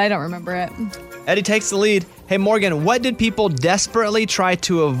young, but I don't remember it. Eddie takes the lead. Hey, Morgan, what did people desperately try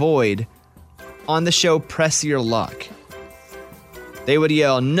to avoid on the show Press Your Luck? They would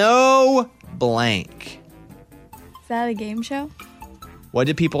yell, no blank. Is that a game show? What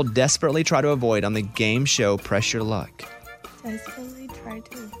did people desperately try to avoid on the game show Press Your Luck? Desperately try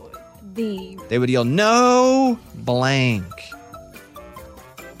to avoid They would yell, no blank.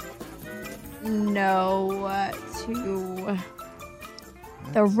 No to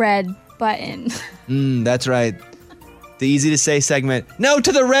the red button. That's right. The easy to say segment. No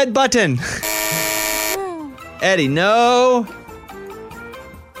to the red button. Eddie, no.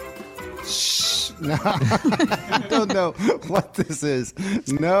 No, I don't know what this is.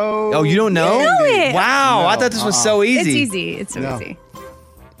 No. Oh, you don't know? Know it. Wow, No. I thought this was so easy. It's easy. It's so No. easy.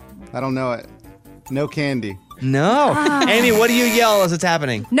 I don't know it. No candy. No. Amy, what do you yell as it's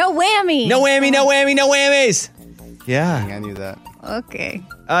happening? No whammy. No whammy, no whammy, no whammies. Yeah. I knew that. Okay.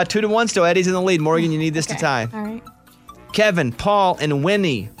 2-1 still. Eddie's in the lead. Morgan, you need this to tie. All right. Kevin, Paul, and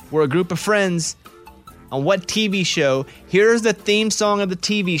Winnie were a group of friends on what TV show? Here's the theme song of the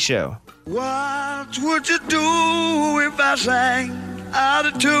TV show. What would you do if I sang out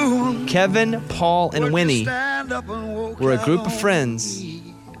of tune? Kevin, Paul, and Winnie were a group of friends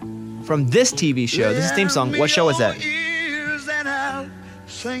from this TV show. This is the theme song. What show is that? And I'll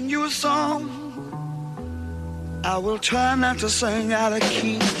sing you a song. I will try not to sing out of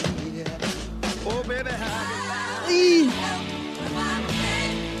key. Oh, baby,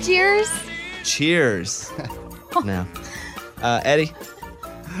 Cheers. Cheers. No. Eddie?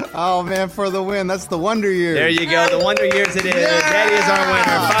 Oh, man, for the win. That's the Wonder Years. There you go. The Wonder Years it is. Eddie is our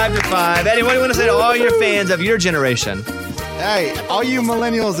winner. 5-5. Eddie, what do you want to say to all your fans of your generation? Hey, all you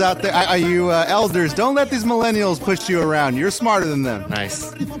millennials out there, are you elders, don't let these millennials push you around. You're smarter than them. Nice.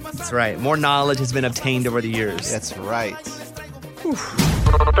 That's right. More knowledge has been obtained over the years. That's right.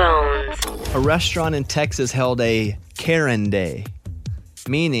 A restaurant in Texas held a Karen Day,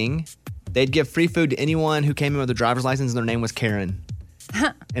 meaning they'd give free food to anyone who came in with a driver's license and their name was Karen.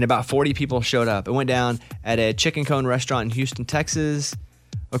 And about 40 people showed up. It went down at a chicken cone restaurant in Houston, Texas.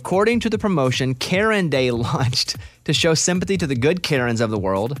 According to the promotion, Karen Day launched to show sympathy to the good Karens of the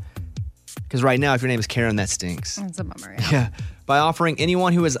world. Because right now, if your name is Karen, that stinks. That's a bummer. Yeah. By offering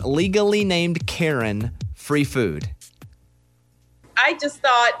anyone who is legally named Karen free food. I just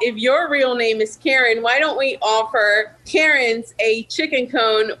thought if your real name is Karen, why don't we offer Karens a chicken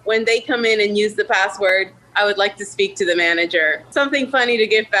cone when they come in and use the password, I would like to speak to the manager. Something funny to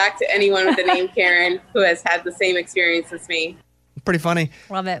give back to anyone with the name Karen who has had the same experience as me. Pretty funny.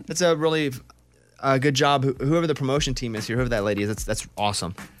 Love it. That's a really good job. Whoever the promotion team is here, whoever that lady is, that's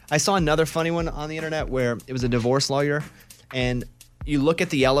awesome. I saw another funny one on the internet where it was a divorce lawyer, and you look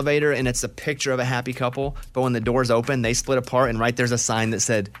at the elevator and it's a picture of a happy couple, but when the doors open, they split apart, and right there's a sign that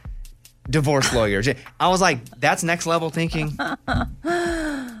said divorce lawyer. I was like, that's next level thinking.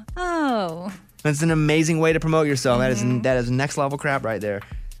 Oh. That's an amazing way to promote yourself. That is next level crap right there.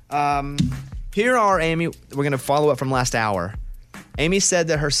 Here are, Amy, we're going to follow up from last hour. Amy said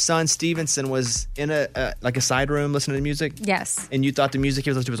that her son Stevenson was in a side room listening to music. Yes. And you thought the music he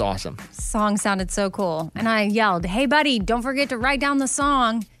was listening to was awesome. Song sounded so cool. And I yelled, "Hey, buddy, don't forget to write down the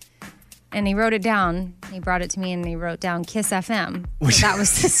song." And he wrote it down. He brought it to me and he wrote down Kiss FM. So that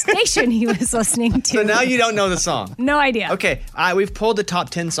was the station he was listening to. So now you don't know the song. No idea. Okay, we've pulled the top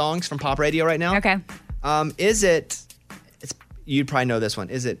 10 songs from pop radio right now. Okay. You'd probably know this one.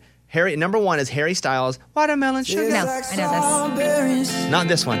 Is it number one is Harry Styles, Watermelon Sugar? No, I know this. Not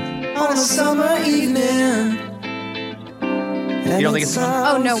this one. On a summer evening. You don't think it's this one?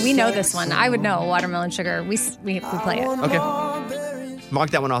 Oh, no, we know this one. I would know Watermelon Sugar. We play it. Okay. Mark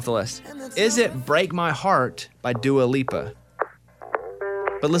that one off the list. Is it Break My Heart by Dua Lipa?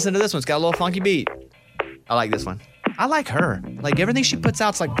 But listen to this one. It's got a little funky beat. I like this one. I like her. Like, everything she puts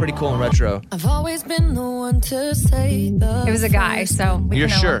out's like pretty cool and retro. I've always been the one to say It was a guy, so You're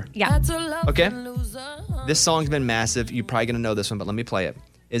sure? Yeah. Okay. This song's been massive. You're probably going to know this one, but let me play it.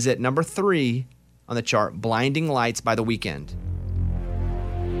 Is it number 3 on the chart, Blinding Lights by The Weeknd?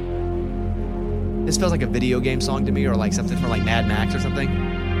 This feels like a video game song to me, or like something from like Mad Max or something.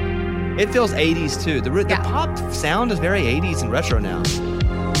 It feels 80s too. The pop sound is very 80s and retro now.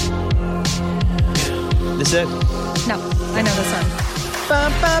 This it? No, I know this one.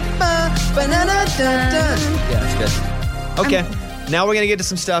 Yeah, that's good. Okay, now we're going to get to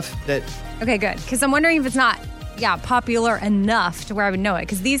some stuff that... Okay, good. Because I'm wondering if it's not, popular enough to where I would know it.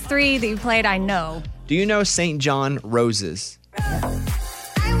 Because these three that you played, I know. Do you know St. John Roses?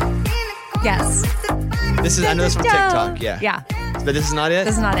 Yes. I know this from TikTok, yeah. Yeah. But this is not it?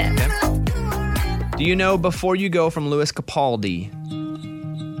 This is not it. Okay. Do you know Before You Go from Louis Capaldi?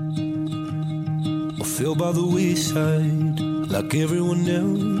 I feel by the wayside like everyone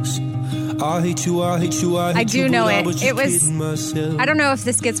else. I hate you, I hate you, I hate you. I do know but I it. was It just was. kidding myself. I don't know if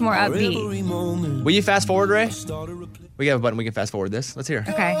this gets more upbeat. Will you fast forward, Ray? We have a button we can fast forward this. Let's hear.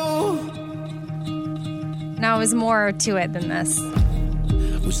 Okay. No, it was more to it than this.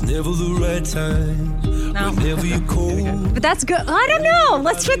 Was never the right time. No. Whenever you call. But that's good. I don't know.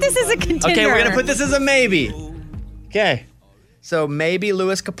 Let's put this as a contender. Okay, we're going to put this as a maybe. Okay. So maybe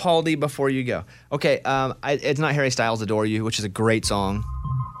Louis Capaldi, Before You Go. Okay, it's not Harry Styles' Adore You, which is a great song.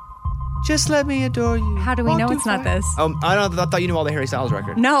 Just let me adore you. How do we know it's not this? Oh, I thought you knew all the Harry Styles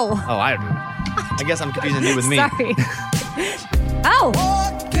records. No. Oh, I guess I'm confusing you with me. Sorry. Oh.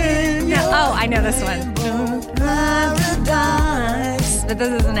 No. Oh, I know this one. But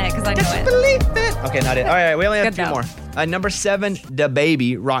this isn't it because I know it. Believe it. Okay, not it. All right, we only have Good two more. Number 7, Da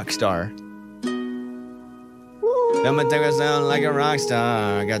Baby, Rockstar. I'ma take a sound like a rock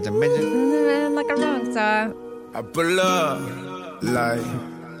star. Got the bitch. Like a rock star. I pull up like.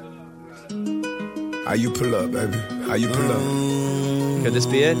 How you pull up, baby? How you pull up? Could this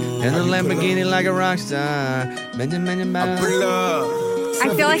be it? In a Lamborghini like a rock star. I pull up.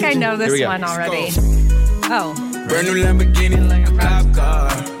 I feel like I know Here this we go. one already. Oh. Brand new Lamborghini like a cop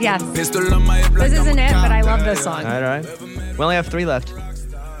car. Yes. Pistol on my hip like This I'm isn't a it, cop but I love guy. this song. All right. We only have 3 left.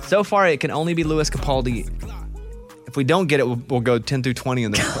 So far, it can only be Louis Capaldi. If we don't get it, we'll go 10 through 20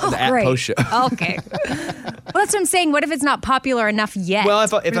 in the at Great. post show. Okay. Well, that's what I'm saying. What if it's not popular enough yet? Well,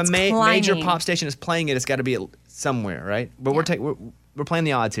 if but a it's major climbing? pop station is playing it, it's got to be somewhere, right? But we're playing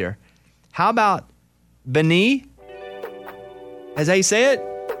the odds here. How about Beni? Is that how you say it?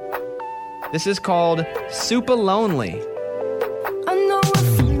 This is called Super Lonely.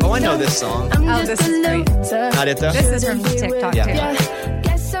 Oh, I know this song. Oh, this is great. Not it though? This is from TikTok Yeah. too.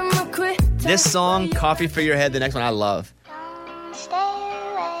 This song, Coffee for Your Head, the next one I love.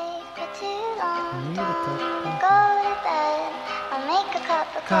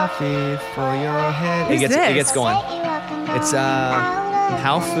 Coffee for your head. Who's It this? gets going. It's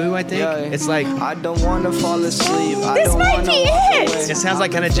How Fu, I think. It's like I don't wanna fall asleep. This might be it. it sounds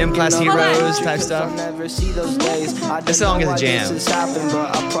like kind of gym class heroes type stuff. This song is a jam. This has happened,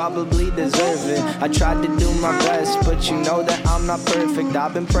 but I probably deserve it. I tried to do my best, but you know that I'm not perfect.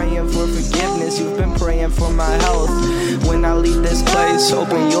 I've been praying for forgiveness. You've been praying for my health. When I leave this place,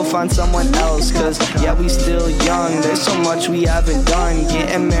 hoping you'll find someone else. Cause yeah, we still young. There's so much we haven't done.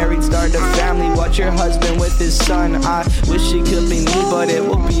 Getting married, start a family. Watch your husband with his son. I wish it could be me, but it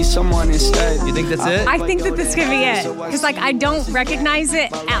will be someone instead. You think that's it? I think that this could be it. Because, like, I don't recognize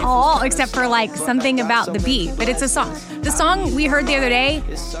it at all except for, like, something about the beat. But it's a song. The song we heard the other day,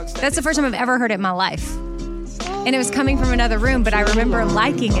 that's the first time I've ever heard it in my life. And it was coming from another room, but I remember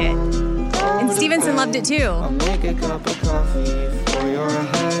liking it. And Stevenson loved it too.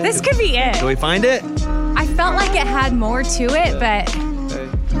 This could be it. Do we find it? I felt like it had more to it, but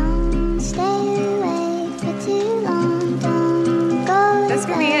this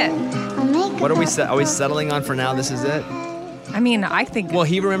could be it. What are we settling on for now? This is it? I mean, I think. Well,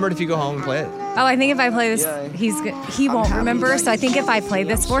 he remembered if you go home and play it. Oh, I think if I play this, he won't remember. So I think if I play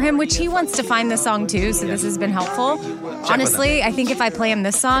this for him, which he wants to find the song too, so this has been helpful. Honestly, I think if I play him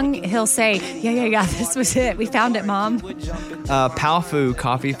this song, he'll say, yeah, this was it. We found it, Mom. Pao Fu,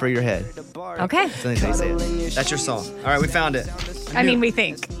 Coffee for Your Head. Okay. That's how you say it. That's your song. All right, we found it. I mean, we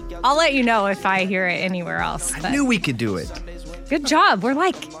think. I'll let you know if I hear it anywhere else. I knew we could do it. Good job. We're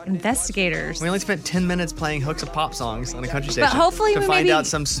like investigators. We only spent 10 minutes playing hooks of pop songs on a country station. But hopefully to we find maybe- out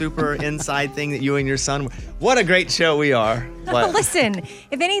some super inside thing that you and your son. What a great show we are. What? Listen,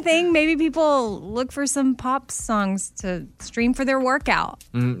 if anything, maybe people look for some pop songs to stream for their workout.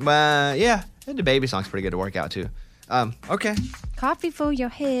 Yeah, the baby song's pretty good to work out too. Okay, Coffee for your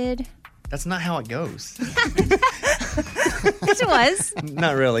head. that's not how it goes. Yes, it was.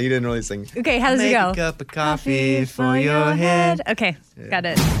 Not really. You didn't really sing. Okay, how does it go? Make a cup of coffee for your head. Okay, got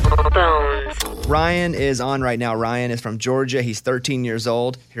it. Ryan is on right now. Ryan is from Georgia. He's 13 years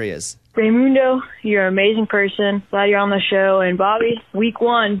old. Here he is. Raymundo, you're an amazing person. Glad you're on the show. And Bobby, week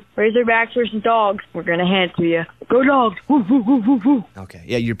 1, Razorbacks versus Dogs. We're going to hand it to you. Go Dogs. Woo, woo, woo, woo, woo. Okay,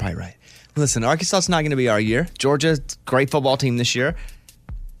 yeah, you're probably right. Listen, Arkansas's not going to be our year. Georgia's great football team this year.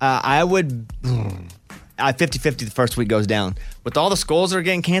 I would 50-50 the first week goes down. With all the schools that are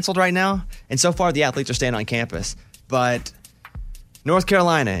getting canceled right now, and so far the athletes are staying on campus. But North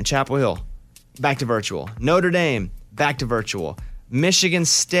Carolina and Chapel Hill, back to virtual. Notre Dame, back to virtual. Michigan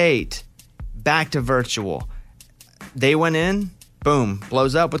State, back to virtual. They went in, boom,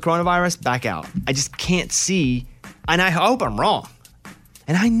 blows up with coronavirus, back out. I just can't see, and I hope I'm wrong.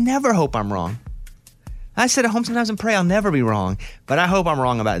 And I never hope I'm wrong. I sit at home sometimes and pray I'll never be wrong, but I hope I'm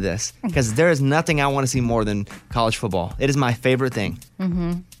wrong about this because there is nothing I want to see more than college football. It is my favorite thing.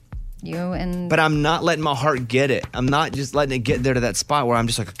 Mm-hmm. You and. But I'm not letting my heart get it. I'm not just letting it get there to that spot where I'm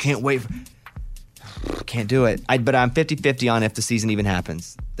just like, I can't wait. Can't do it. But I'm 50-50 on if the season even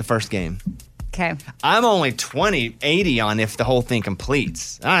happens, the first game. Okay. I'm only 20-80 on if the whole thing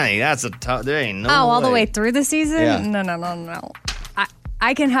completes. That's a tough. There ain't no way. all the way through the season? Yeah. No.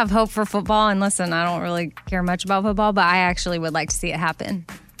 I can have hope for football, and listen, I don't really care much about football, but I actually would like to see it happen.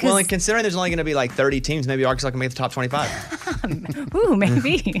 Well, and considering there's only going to be like 30 teams, maybe Arkansas can make the top 25. Ooh,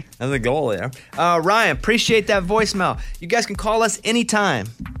 maybe. That's the goal there. Ryan, appreciate that voicemail. You guys can call us anytime.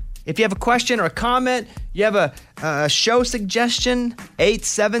 If you have a question or a comment, you have a show suggestion,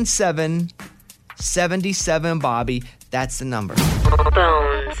 877-77-Bobby. That's the number.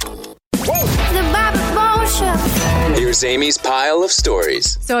 Here's Amy's pile of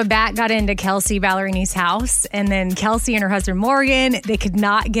stories. So a bat got into Kelsey Ballerini's house, and then Kelsey and her husband Morgan, they could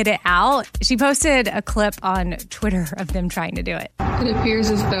not get it out. She posted a clip on Twitter of them trying to do it. It appears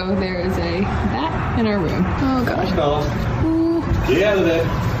as though there is a bat in our room. Oh, gosh. Get out of there.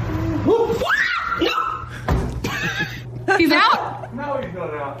 He's out? No, he's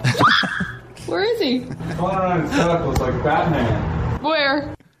not out. Where is he? He's going around in circles like Batman.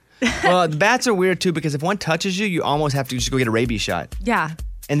 Where? Well, the bats are weird too because if one touches you, you almost have to just go get a rabies shot. Yeah.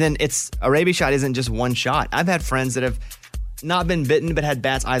 And then a rabies shot isn't just one shot. I've had friends that have not been bitten but had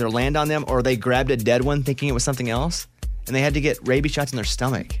bats either land on them or they grabbed a dead one thinking it was something else and they had to get rabies shots in their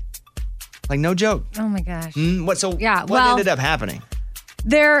stomach. Like, no joke. Oh my gosh. What ended up happening?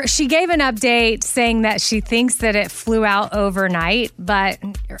 She gave an update saying that she thinks that it flew out overnight, but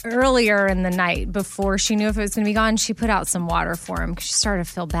earlier in the night, before she knew if it was going to be gone, she put out some water for him because she started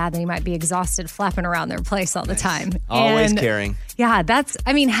to feel bad that he might be exhausted flapping around their place all the time. Always caring. Yeah,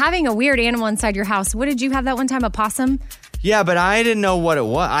 having a weird animal inside your house. What did you have that one time, a possum? Yeah, but I didn't know what it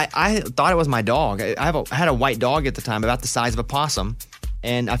was. I thought it was my dog. I had a white dog at the time, about the size of a possum.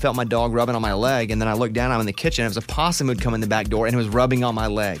 And I felt my dog rubbing on my leg. And then I looked down, I'm in the kitchen. It was a possum who'd come in the back door and it was rubbing on my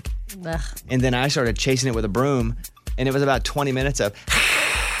leg. Ugh. And then I started chasing it with a broom. And it was about 20 minutes of,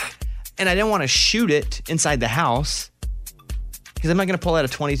 and I didn't want to shoot it inside the house because I'm not going to pull out a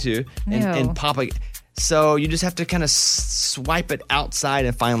 22 and pop it. So you just have to kind of swipe it outside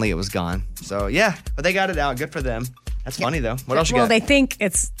and finally it was gone. So yeah, but they got it out. Good for them. That's funny though. What else you got? Well, they think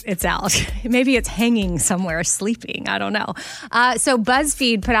it's out. Maybe it's hanging somewhere sleeping. I don't know. So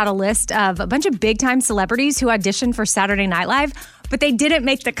BuzzFeed put out a list of a bunch of big time celebrities who auditioned for Saturday Night Live, but they didn't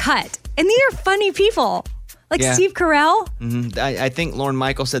make the cut. And these are funny people. Like Steve Carell. Mm-hmm. I think Lorne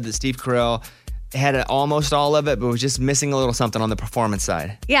Michaels said that Steve Carell had almost all of it, but was just missing a little something on the performance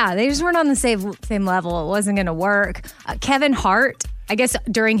side. Yeah, they just weren't on the same level. It wasn't going to work. Kevin Hart, I guess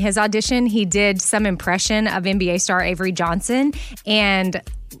during his audition, he did some impression of NBA star Avery Johnson and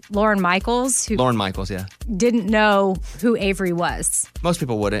Lorne Michaels, who yeah, didn't know who Avery was. Most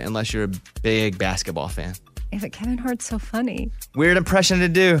people wouldn't unless you're a big basketball fan. Yeah, but Kevin Hart's so funny. Weird impression to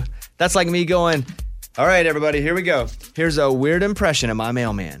do. That's like me going, all right, everybody, here we go. Here's a weird impression of my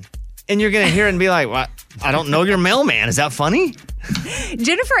mailman. And you're going to hear it and be like, what? I don't know your mailman. Is that funny?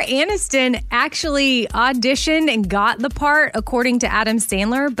 Jennifer Aniston actually auditioned and got the part, according to Adam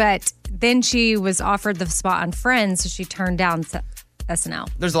Sandler, but then she was offered the spot on Friends, so she turned down SNL.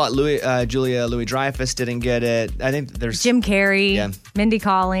 There's a lot. Julia Louis-Dreyfus didn't get it. I think there's Jim Carrey, Mindy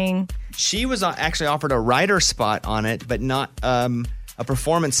Kaling. She was actually offered a writer spot on it, but not a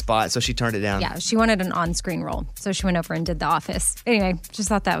performance spot, so she turned it down. Yeah, she wanted an on-screen role, so she went over and did The Office. Anyway, just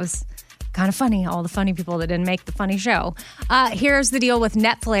thought that was kind of funny, all the funny people that didn't make the funny show. Here's the deal with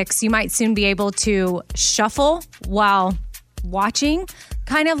Netflix. You might soon be able to shuffle while watching.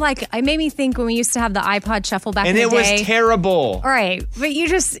 Kind of like, it made me think when we used to have the iPod shuffle back in the day. And it was terrible. All right. But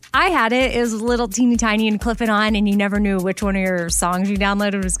I had it. It was little teeny tiny and clip it on and you never knew which one of your songs you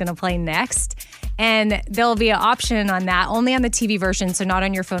downloaded was going to play next. And there'll be an option on that, only on the TV version, so not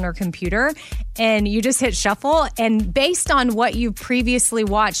on your phone or computer. And you just hit shuffle. And based on what you previously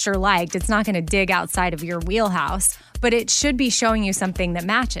watched or liked, it's not going to dig outside of your wheelhouse, but it should be showing you something that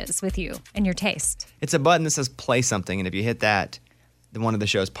matches with you and your taste. It's a button that says play something. And if you hit that, then one of the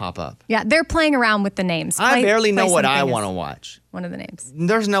shows pop up. Yeah, they're playing around with the names. I barely know what I want to watch. One of the names.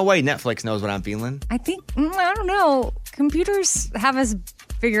 There's no way Netflix knows what I'm feeling. I think, I don't know. Computers have us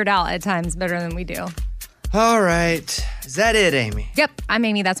figured out at times better than we do. All right. Is that it, Amy? Yep. I'm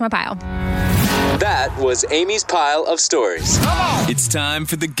Amy. That's my pile. That was Amy's pile of stories. It's time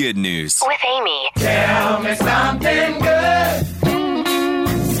for the good news. With Amy. Tell me something good.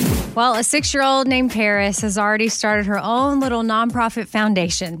 Well, a 6-year-old named Paris has already started her own little nonprofit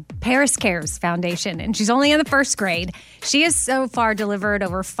foundation, Paris Cares Foundation, and she's only in the first grade. She has so far delivered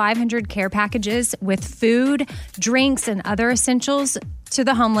over 500 care packages with food, drinks, and other essentials to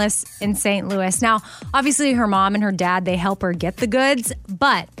the homeless in St. Louis. Now, obviously, her mom and her dad, they help her get the goods,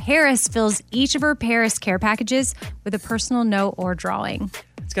 but Paris fills each of her Paris care packages with a personal note or drawing.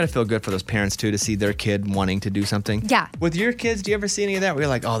 It's got to feel good for those parents, too, to see their kid wanting to do something. Yeah. With your kids, do you ever see any of that where you're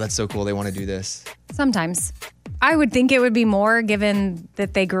like, oh, that's so cool, they want to do this? Sometimes. I would think it would be more given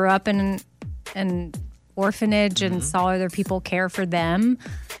that they grew up in an orphanage and saw other people care for them.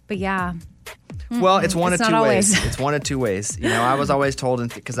 But yeah. Well, it's one of two always. ways. It's one of two ways. You know, I was always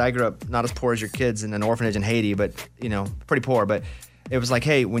told, because I grew up not as poor as your kids in an orphanage in Haiti, but, you know, pretty poor. But it was like,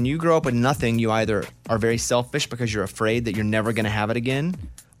 hey, when you grow up with nothing, you either are very selfish because you're afraid that you're never going to have it again,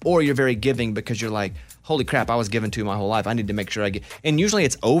 or you're very giving because you're like, holy crap, I was given to my whole life. I need to make sure I get. And usually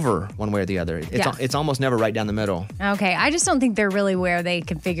it's over one way or the other. It's almost never right down the middle. Okay, I just don't think they're really where they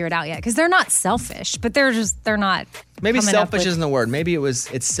can figure it out yet because they're not selfish, but they're not. Maybe selfish isn't the word. Maybe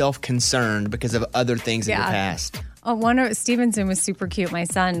it's self-concerned because of other things in your past. Oh, Stevenson was super cute. My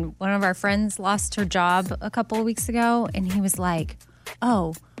son, one of our friends lost her job a couple of weeks ago, and he was like,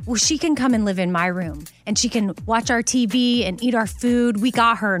 oh, well, she can come and live in my room, and she can watch our TV and eat our food. We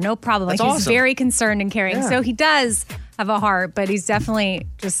got her, no problem. That's He's awesome. very concerned and caring. Yeah. So he does have a heart, but he's definitely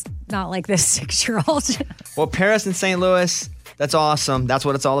just not like this 6-year-old. Well, Paris and St. Louis, that's awesome. That's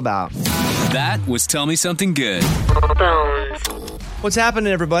what it's all about. That was Tell Me Something Good. What's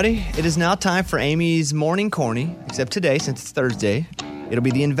happening, everybody? It is now time for Amy's Morning Corny, except today, since it's Thursday, it'll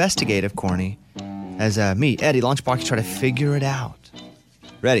be the investigative corny, as me, Eddie, Lunchbox, try to figure it out.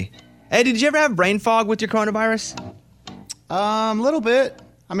 Ready? Eddie, did you ever have brain fog with your coronavirus? A little bit.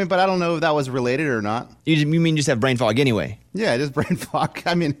 I mean, but I don't know if that was related or not. You mean just have brain fog anyway? Yeah, just brain fog.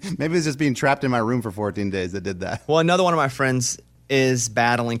 I mean, maybe it's just being trapped in my room for 14 days that did that. Well, another one of my friends is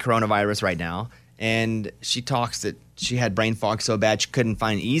battling coronavirus right now, and she talks that she had brain fog so bad she couldn't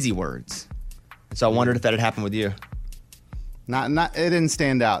find easy words. So I wondered if that had happened with you. Not. It didn't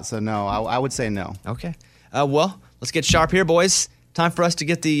stand out, so no. I would say no. Okay. Well, let's get sharp here, boys. Time for us to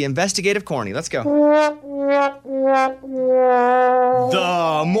get the investigative corny. Let's go.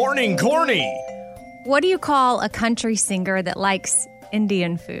 The Morning Corny. What do you call a country singer that likes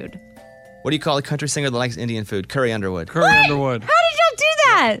Indian food? What do you call a country singer that likes Indian food? Curry Underwood. Curry Underwood. How did y'all do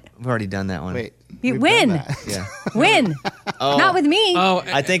that? We've already done that one. Wait. You win. Yeah. Win. Not with me. Oh,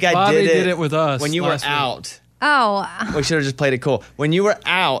 I think I Bobby did it with us when you were last week. out. Oh. We should have just played it cool. When you were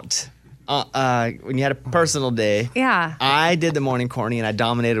out, when you had a personal day, Yeah. I did the morning corny and I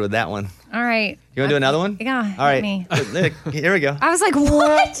dominated with that one. All right. You want to do another one? Yeah. All right. Me. Here we go. I was like,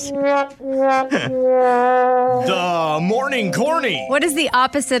 what? The morning corny. What is the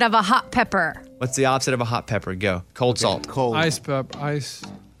opposite of a hot pepper? What's the opposite of a hot pepper? Go. Cold salt. Cold. Ice pepper. Ice.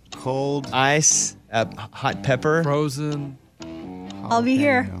 Cold. Ice. Hot pepper. Frozen. I'll be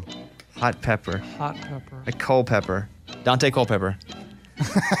here. Hot pepper. Hot pepper. A Culpepper. Dante Culpepper.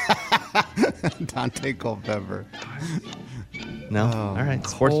 Dante Culpepper. No? All right.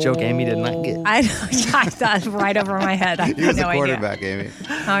 Sports joke Amy did not get. I thought right over my head. I had He was no a quarterback, idea. Amy.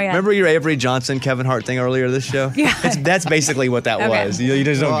 Oh, yeah. Remember your Avery Johnson, Kevin Hart thing earlier this show? Yeah. That's basically what that Okay. was. You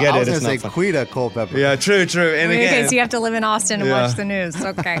just don't get I it. was It's going not to say fun. Quita Culpepper. Yeah, true. And Okay, again, so you have to live in Austin and Yeah. watch the news.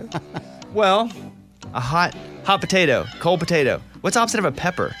 Okay. well, a hot potato, cold potato. What's opposite of a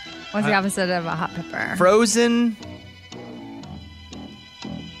pepper? What's the opposite of a hot pepper? Frozen,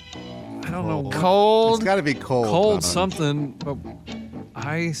 I don't know. What. cold, It's got to be cold. Cold something, but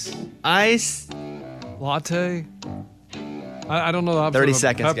ice. ice. Latte. I don't know the opposite 30 of a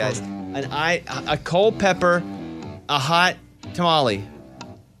seconds, pepper. guys. A cold pepper, a hot tamale.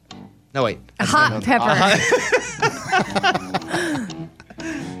 No, wait. A hot pepper.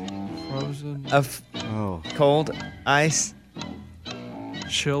 Frozen. Cold, ice.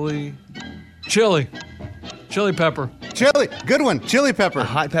 Chili pepper. Chili. Good one. Chili pepper. A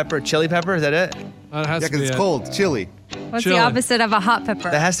hot pepper, chili pepper. Is that it? That has Yeah, to because be it's it. cold. Chili. What's Chili. the opposite of a hot pepper?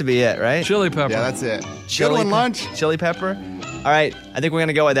 That has to be it, right? Chili pepper. Yeah, that's it. Chili Good one, pe- lunch. Chili pepper. All right, I think we're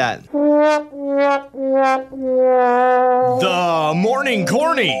gonna go with that. The morning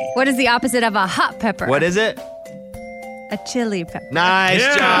corny. What is the opposite of a hot pepper? What is it? A chili pepper. Nice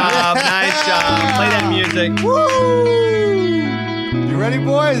job. Nice job. Play that music. You ready,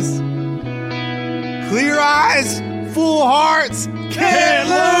 boys? Clear eyes, full hearts, can't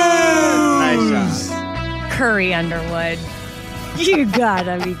lose. Nice job. Curry Underwood. You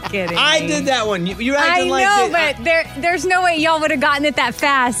gotta be kidding I me. did that one. You're I acting like know, it. but there's no way y'all would have gotten it that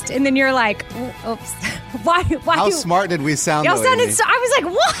fast. And then you're like, oops. Why? How you- smart did we sound? Y'all though, sounded Amy? so. I was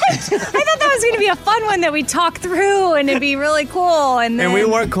like, what? I thought that was going to be a fun one that we talk through and it'd be really cool. And then And we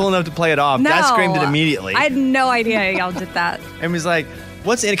weren't cool enough to play it off. No, I screamed it immediately. I had no idea y'all did that. And was like,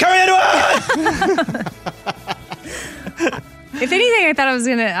 what's in it? Curry Underwood! If anything, I thought I was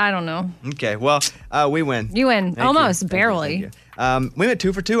going to, I don't know. Okay, well, we win. You win. Thank Almost, you. barely. Thank you. We went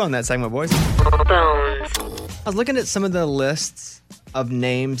 2 for 2 on that segment, boys. I was looking at some of the lists of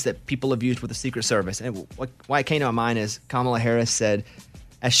names that people have used with the Secret Service. And why it came to my mind is Kamala Harris said,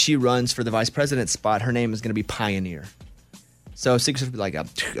 as she runs for the vice president spot, her name is going to be Pioneer. So Secret Service would be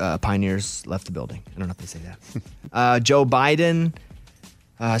like, Pioneers left the building. I don't know if they say that. Joe Biden,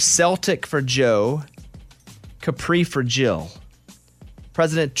 Celtic for Joe, Capri for Jill.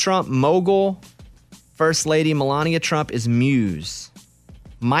 President Trump, Mogul. First Lady Melania Trump is Muse.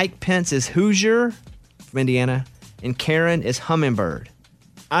 Mike Pence is Hoosier from Indiana. And Karen is Hummingbird.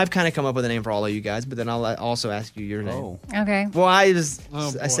 I've kind of come up with a name for all of you guys, but then I'll also ask you your name. Okay. Well, I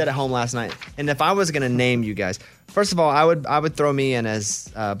said at home last night, and if I was going to name you guys, first of all, I would throw me in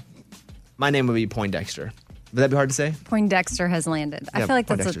as my name would be Poindexter. Would that be hard to say? Poindexter has landed. I Yeah, feel like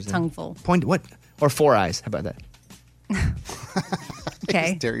that's a Poindexter's in. tongueful. What? Or Four Eyes? How about that?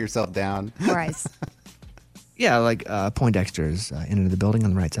 Okay. Stare yourself down. 4 eyes. Yeah, like Poindexter's into the building on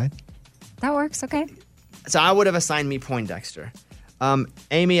the right side. That works. Okay. So I would have assigned me Poindexter.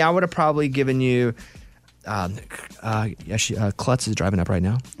 Amy, I would have probably given you. Klutz is driving up right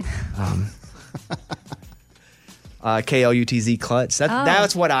now. Klutz. Klutz.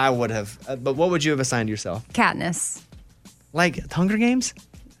 That's what I would have. But what would you have assigned yourself? Katniss. Like Hunger Games?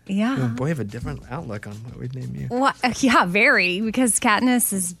 Yeah. Oh, boy, I have a different outlook on what we'd name you. Well, yeah, very, because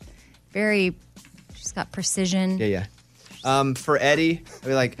Katniss is very. She's got precision. Yeah. For Eddie, I'd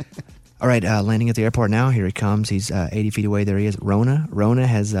be like. All right, landing at the airport now. Here he comes. He's 80 feet away. There he is. Rona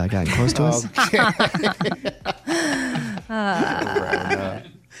has gotten close to us.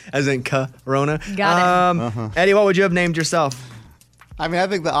 As in Rona. Got it. Eddie, what would you have named yourself? I mean, I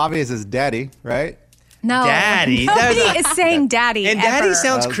think the obvious is Daddy, right? No. Daddy? Nobody is saying daddy. And daddy ever.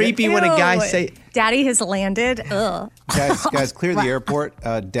 sounds creepy when a guy say. Daddy has landed. Ugh. Guys, clear the airport.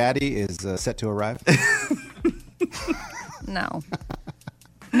 Daddy is set to arrive. No.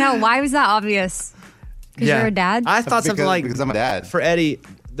 No, why was that obvious? Because you're a dad? I thought something like. Because I'm a dad. For Eddie,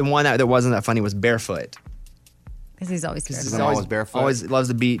 the one that wasn't that funny was barefoot. Because he's always barefoot. He's always barefoot. Always loves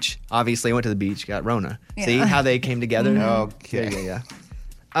the beach. Obviously, went to the beach, got Rona. Yeah. See how they came together? Okay. Yeah.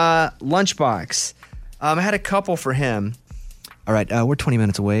 Lunchbox. I had a couple for him. All right, we're 20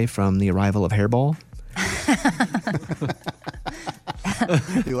 minutes away from the arrival of Hairball.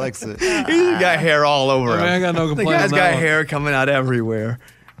 He likes it. He's got hair all over him. I got no complaint. The guy's on that got one. hair coming out everywhere.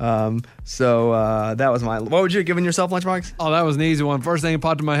 So that was my. What would you have given yourself, Lunchbox? Oh, that was an easy one. First thing that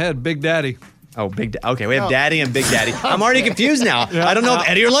popped in my head, Big Daddy. Oh, okay, we have Daddy and Big Daddy. I'm already confused now. I don't know if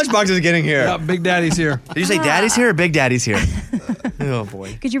Eddie or Lunchbox is getting here. Yeah, Big Daddy's here. Did you say Daddy's here or Big Daddy's here? Oh,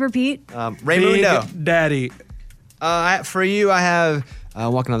 boy. Could you repeat? Raymundo. Big Daddy. For you, I have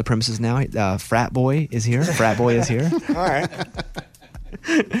walking on the premises now. Frat Boy is here. Frat Boy is here. All right.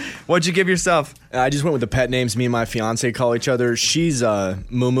 What'd you give yourself? I just went with the pet names me and my fiance call each other. She's Moo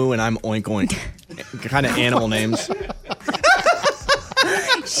Moo and I'm Oink Oink. Kind of animal names.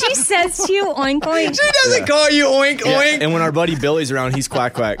 She says to you, oink, oink. She doesn't call you Oink Oink. And when our buddy Billy's around, he's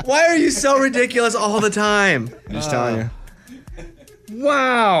Quack Quack. Why are you so ridiculous all the time? I'm just telling you.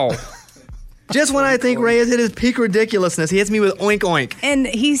 Wow. Just when I think Ray has hit his peak ridiculousness, he hits me with Oink Oink. And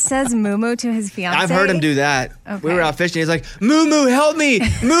he says moo moo to his fiance. I've heard him do that. Okay. We were out fishing. He's like, Moo Moo, help me.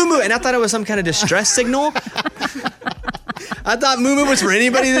 Moo Moo. And I thought it was some kind of distress signal. I thought Moo Moo was for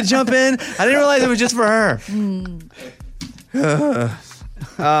anybody to jump in. I didn't realize it was just for her.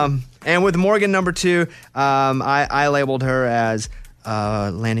 And with Morgan number 2, I labeled her as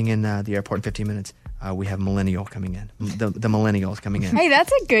landing in the airport in 15 minutes. We have millennial coming in. The millennials coming in. Hey,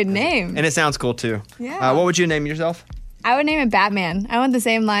 that's a good name. And it sounds cool too. Yeah. What would you name yourself? I would name it Batman. I want the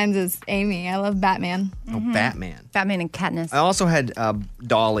same lines as Amy. I love Batman. Oh, Batman. Batman and Katniss. I also had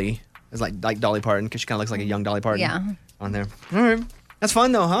Dolly. It's like Dolly Parton because she kind of looks like a young Dolly Parton. Yeah. On there. All right. That's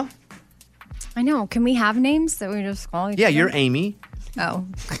fun though, huh? I know. Can we have names that we just call each Yeah, other? you're Amy. Oh.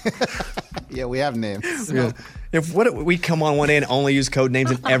 Yeah, we have names. Yeah. If we come on one day and only use code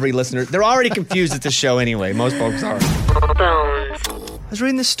names and every listener, they're already confused at the show anyway. Most folks are. I was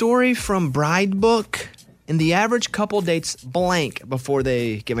reading the story from Bride Book, and the average couple dates blank before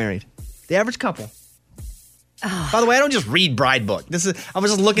they get married. The average couple. By the way, I don't just read Bride Book. I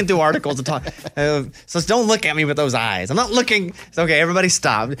was just looking through articles to talk. So don't look at me with those eyes. I'm not looking. It's okay. Everybody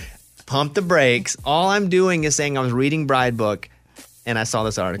stop. Pump the brakes. All I'm doing is saying I was reading Bride Book, and I saw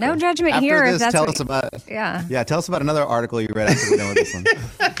this article. No judgment After here. this, if that's tell what, us about. Yeah. Tell us about another article you read after we're done with this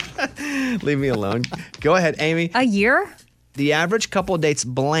one. Leave me alone. Go ahead, Amy. A year? The average couple dates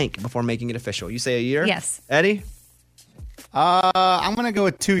blank before making it official. You say a year? Yes. Eddie? I'm going to go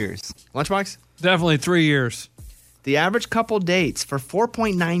with 2 years. Lunchbox? Definitely 3 years. The average couple dates for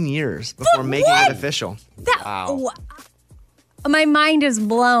 4.9 years before making it official. Wow. My mind is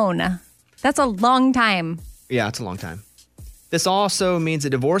blown. That's a long time. Yeah, it's a long time. This also means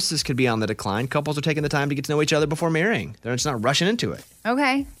that divorces could be on the decline. Couples are taking the time to get to know each other before marrying. They're just not rushing into it.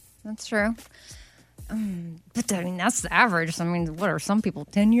 Okay. That's true. But I mean, that's the average. I mean, what are some people,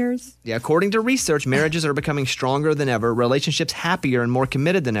 10 years? Yeah, according to research, marriages are becoming stronger than ever, relationships happier and more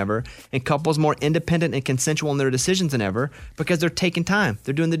committed than ever, and couples more independent and consensual in their decisions than ever because they're taking time.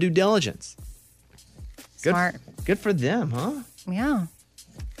 They're doing the due diligence. Smart. Good for them, huh? Yeah.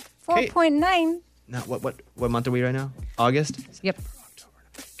 4.9. No, what month are we right now? August? Yep.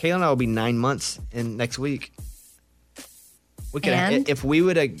 Kayla and I will be 9 months in next week. We could, And? if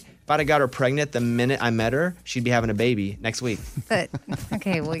I'd have got her pregnant the minute I met her, she'd be having a baby next week. But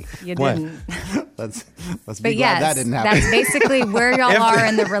okay, well, you What? didn't. Let's But be glad that didn't happen. that's basically where y'all If- are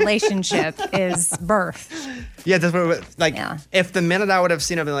in the relationship is birth. Yeah, that's what if the minute I would have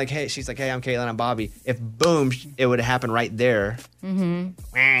seen her, been like, hey, she's like, hey, I'm Kayla, I'm Bobby. If boom, it would have happened right there.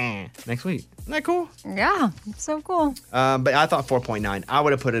 Mm-hmm. Next week. Isn't that cool? Yeah, it's so cool. But I thought 4.9. I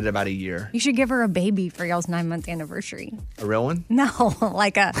would have put it about a year. You should give her a baby for y'all's 9-month anniversary. A real one? No,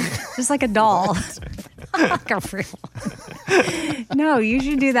 just like a doll. Like a real one. No, you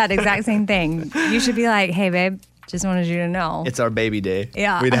should do that exact same thing. You should be like, hey, babe, just wanted you to know. It's our baby day.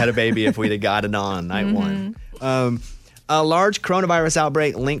 Yeah. We'd have had a baby if we'd have got it on night one. A large coronavirus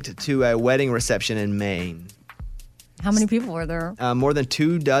outbreak linked to a wedding reception in Maine. How many people were there? More than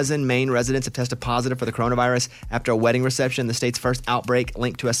 24 Maine residents have tested positive for the coronavirus after a wedding reception, the state's first outbreak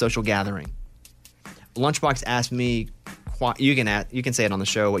linked to a social gathering. Lunchbox asked me, you can say it on the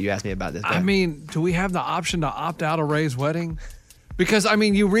show what you asked me about this. I mean, do we have the option to opt out of Ray's wedding? Because, I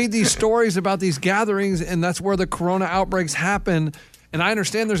mean, you read these stories about these gatherings, and that's where the corona outbreaks happen. And I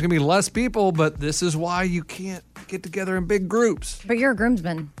understand there's going to be less people, but this is why you can't get together in big groups. But you're a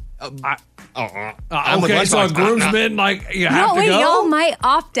groomsman. Okay, so a groomsman, you have to wait, go? y'all might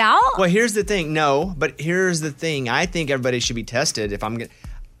opt out? Well, here's the thing. No, but here's the thing. I think everybody should be tested. If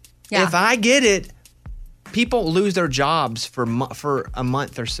I get it, people lose their jobs for a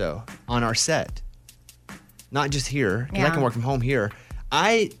month or so on our set. Not just here, because I can work from home here.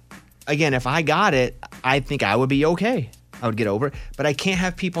 If I got it, I think I would be okay. I would get over it. But I can't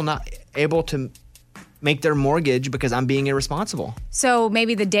have people not able to make their mortgage because I'm being irresponsible. So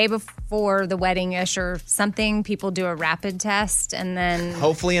maybe the day before the wedding-ish or something, people do a rapid test, and then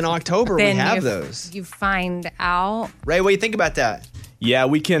Hopefully in October we have those. You find out. Ray, what do you think about that? Yeah,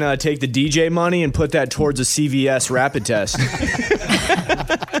 we can take the DJ money and put that towards a CVS rapid test.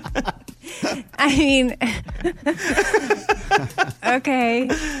 I mean, okay.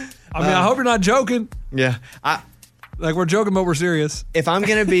 I hope you're not joking. Yeah. We're joking, but we're serious. If I'm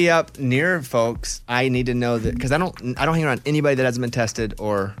going to be up near folks, I need to know that, because I don't hang around anybody that hasn't been tested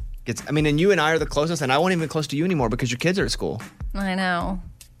or gets, and you and I are the closest, and I won't even be close to you anymore because your kids are at school. I know.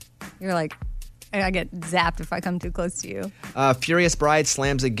 You're like, I get zapped if I come too close to you. Furious bride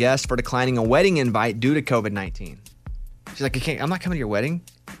slams a guest for declining a wedding invite due to COVID-19. She's like, I'm not coming to your wedding.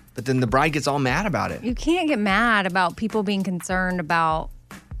 But then the bride gets all mad about it. You can't get mad about people being concerned about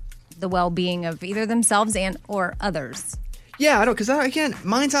the well-being of either themselves and or others. Yeah, I don't, because again,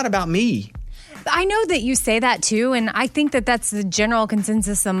 mine's not about me. I know that you say that too, and I think that that's the general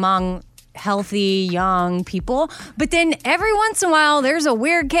consensus among healthy young people. But then every once in a while, there's a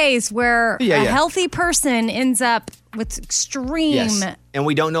weird case where a healthy person ends up with extreme and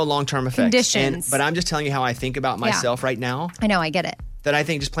we don't know long-term effects. Conditions. But I'm just telling you how I think about myself right now. I know, I get it. That I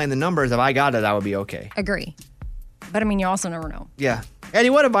think just playing the numbers, if I got it, I would be okay. Agree. But you also never know. Yeah. Eddie,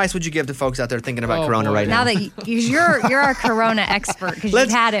 what advice would you give to folks out there thinking about Corona right now? Now that you're a Corona expert because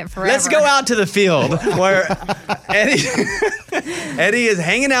you've had it forever. Let's go out to the field where Eddie is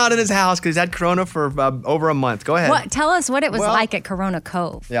hanging out in his house because he's had Corona for over a month. Go ahead. Tell us what it was like at Corona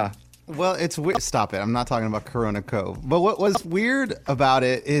Cove. Yeah. Well, it's weird. Stop it. I'm not talking about Corona Cove. But what was weird about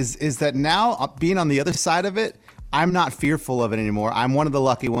it is that now being on the other side of it, I'm not fearful of it anymore. I'm one of the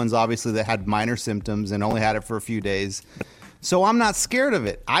lucky ones, obviously, that had minor symptoms and only had it for a few days. So I'm not scared of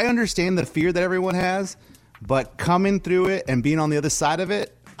it. I understand the fear that everyone has, but coming through it and being on the other side of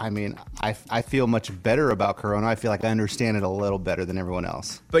it, I feel much better about Corona. I feel like I understand it a little better than everyone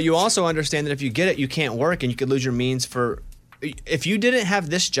else. But you also understand that if you get it, you can't work and you could lose your means for... If you didn't have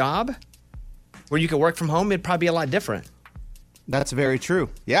this job where you could work from home, it'd probably be a lot different. That's very true.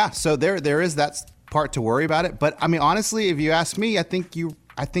 Yeah, so there is that part to worry about it. But honestly, if you ask me, I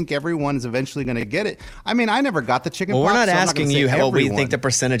think everyone is eventually going to get it. I never got the chicken pox. Well, we're not so asking you what we think the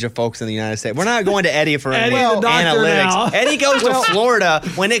percentage of folks in the United States. We're not going to Eddie for any analytics. Now. Eddie goes to Florida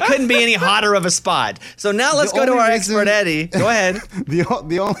when it couldn't be any hotter of a spot. So now let's go to our expert, Eddie. Go ahead.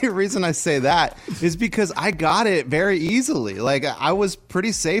 The only reason I say that is because I got it very easily. I was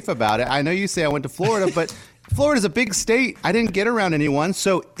pretty safe about it. I know you say I went to Florida, but Florida's a big state. I didn't get around anyone.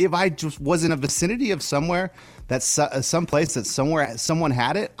 So if I just was in a vicinity of somewhere that's someplace that someone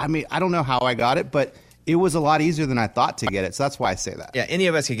had it, I don't know how I got it, but it was a lot easier than I thought to get it. So that's why I say that. Yeah, any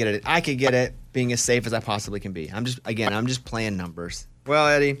of us could get it. I could get it being as safe as I possibly can be. I'm just playing numbers. Well,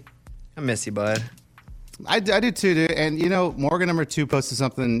 Eddie, I miss you, bud. I do too, dude. And Morgan number 2 posted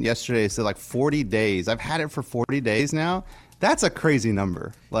something yesterday. It said 40 days. I've had it for 40 days now. That's a crazy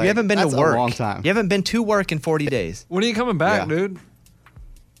number. Like, You haven't been to that's work. a long time. You haven't been to work in 40 days. When are you coming back, dude?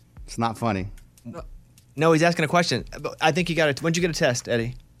 It's not funny. No, he's asking a question. I think you got it. When'd you get a test,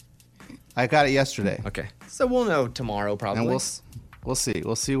 Eddie? I got it yesterday. Okay. So we'll know tomorrow probably. And we'll see.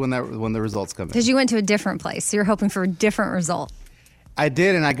 We'll see when the results come in. Because you went to a different place. So you're hoping for a different result. I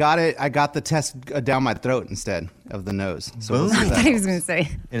did, and I got it. I got the test down my throat instead of the nose. So we'll see I that. thought he was going to say.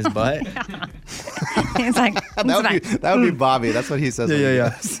 In his butt? It's like, that would be Bobby. That's what he says.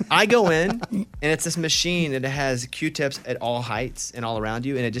 Yeah. I go in, and it's this machine, and it has Q-tips at all heights and all around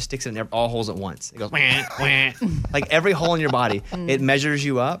you, and it just sticks it in all holes at once. It goes, wah, wah, like every hole in your body. It measures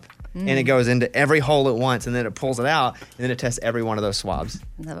you up, and it goes into every hole at once, and then it pulls it out, and then it tests every one of those swabs.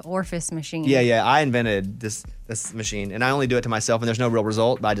 The orifice machine. Yeah. I invented this machine, and I only do it to myself, and there's no real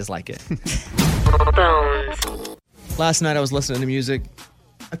result, but I just like it. Last night I was listening to music.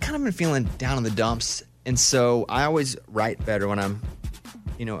 I've kind of been feeling down in the dumps, and so I always write better when I'm,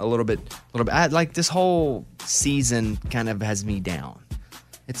 a little bit. Like this whole season kind of has me down.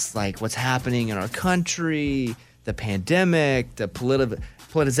 It's like what's happening in our country, the pandemic, the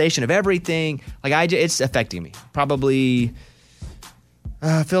politicization of everything. Like it's affecting me. Probably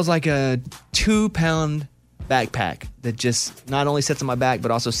feels like a 2-pound backpack that just not only sits on my back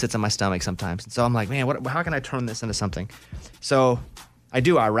but also sits on my stomach sometimes. And so I'm like, man, how can I turn this into something? So I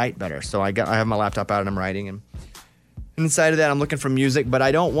write better. So I have my laptop out and I'm writing, and inside of that I'm looking for music, but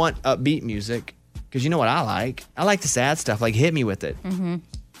I don't want upbeat music because you know what I like? I like the sad stuff. Like hit me with it. Mm-hmm.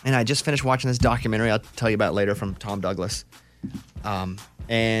 And I just finished watching this documentary I'll tell you about later from Tom Douglas.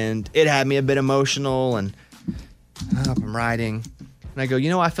 And it had me a bit emotional, and I'm writing and I go,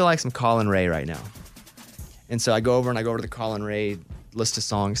 I feel like some Collin Raye right now. And so I go over to the Collin Raye list of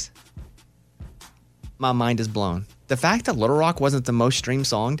songs. My mind is blown. The fact that Little Rock wasn't the most streamed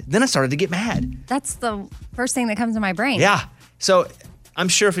song, then I started to get mad. That's the first thing that comes to my brain. Yeah. So I'm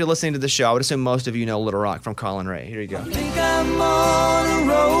sure if you're listening to the show, I would assume most of you know Little Rock from Collin Raye. Here you go. Think I'm on a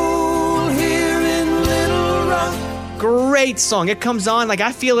roll here in Little Rock. Great song. It comes on, like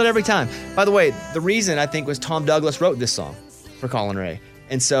I feel it every time. By the way, the reason I think was Tom Douglas wrote this song for Collin Raye.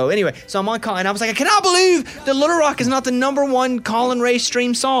 And so anyway, I'm on Collin, and I was like, I cannot believe that Little Rock is not the number one Collin Raye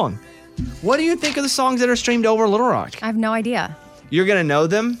streamed song. What do you think of the songs that are streamed over Little Rock? I have no idea. You're going to know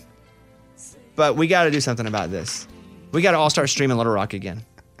them, but we got to do something about this. We got to all start streaming Little Rock again.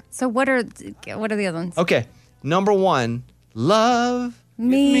 So what are the other ones? Okay, number one, Love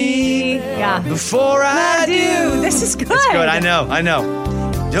Me. Yeah. Before I do. This is good. It's good, I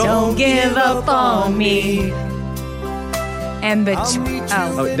know. Don't give up on me. And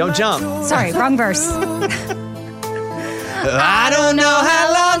don't jump. Sorry, wrong verse. I don't know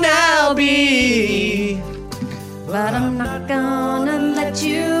how long I'll be, but I'm not gonna let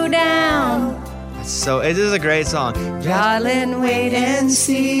you down. So it is a great song. Darling, wait and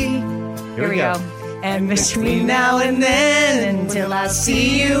see. Here we go. And between now and then, until I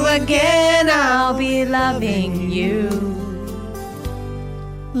see you again, I'll be loving you.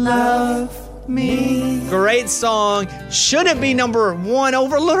 Love me. Great song. Shouldn't be number one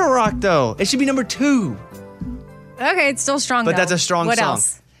over Little Rock, though. It should be number 2. Okay, it's still strong, But though. that's a strong what song.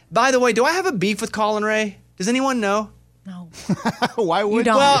 Else? By the way, do I have a beef with Collin Raye? Does anyone know? No. Why would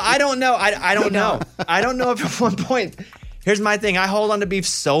you? Well, I don't know. I don't know. I don't know if at one point. Here's my thing. I hold on to beef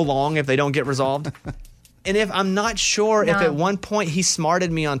so long if they don't get resolved. And if I'm not sure if at one point he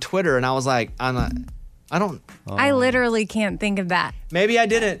smarted me on Twitter and I was like, I literally can't think of that. Maybe I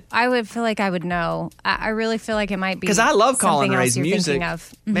didn't. I would feel like I would know. I really feel like it might be because I love Collin something Raye's else you're music. thinking of.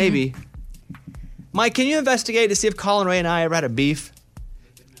 Mm-hmm. Maybe. Mike, can you investigate to see if Collin Raye and I ever had a beef?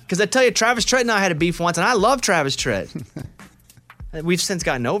 Because I tell you, Travis Tritt and I had a beef once, and I love Travis Tritt. We've since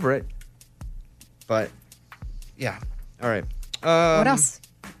gotten over it. But, yeah. All right. What else?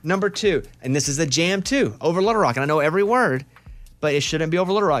 Number 2, and this is a jam too, over Little Rock, and I know every word, but it shouldn't be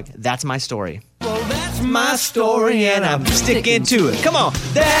over Little Rock. That's my story. Well, that's my story, and I'm Sticking to it. Come on.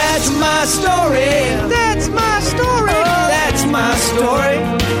 That's my story. That's my story. That's my story.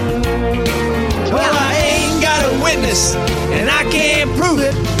 Well, I ain't got a witness, and I can't prove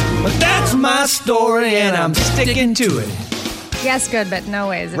it, but that's my story, and I'm sticking to it. Yes, good, but no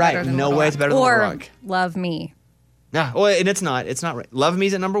way is it Right, better than no Little way Rock. it's better than Little Or Rock. Love Me. Yeah, well, and it's not. It's not right. Love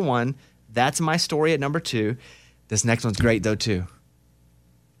Me's at number 1. That's my story at number 2. This next one's great, though, too.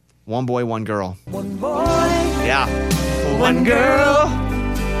 One Boy, One Girl. One boy, Yeah. one girl,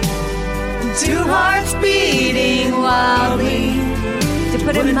 2 hearts beating wildly. To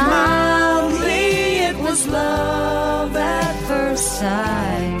put it mildly, it was love at first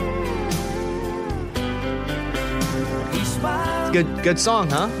sight. It's a good song,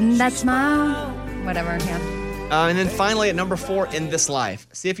 huh? That's my... Whatever, yeah. And then finally at number 4, In This Life.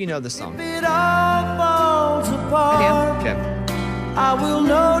 See if you know this song. It all falls apart. Okay. I will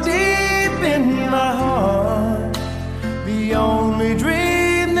know deep in my heart the only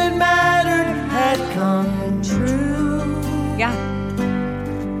dream that mattered had come true. Yeah.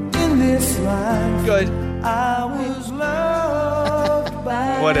 In this life, good. I was loved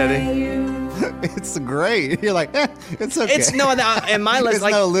by What, Eddie? you. It's great. You're like, it's okay. It's no, in my list, It's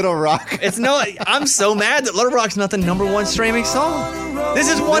like no Little Rock. It's no. I'm so mad that Little Rock's not the number 1 streaming song. This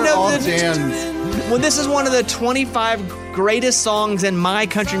is one They're of all the jams. Well, this is one of the 25 greatest songs in my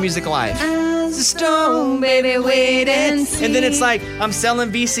country music life. As a stone, baby, wait and see. And then it's like, I'm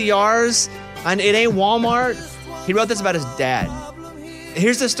selling VCRs, and it ain't Walmart. He wrote this about his dad.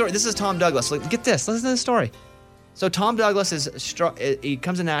 Here's the story. This is Tom Douglas. Like, get this. Listen to the story. So Tom Douglas he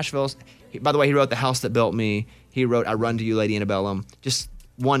comes to Nashville. By the way, he wrote The House That Built Me. He wrote I Run to You, Lady Antebellum. Just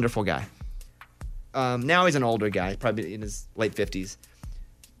wonderful guy. Now he's an older guy, probably in his late 50s.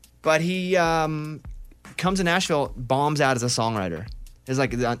 But he comes to Nashville, bombs out as a songwriter. He's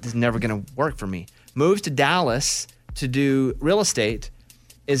like, this is never going to work for me. Moves to Dallas to do real estate.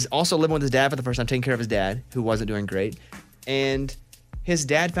 Is also living with his dad for the first time, taking care of his dad, who wasn't doing great. And his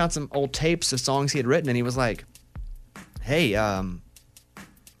dad found some old tapes of songs he had written, and he was like, hey, and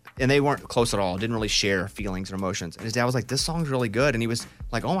they weren't close at all, didn't really share feelings or emotions. And his dad was like, this song's really good. And he was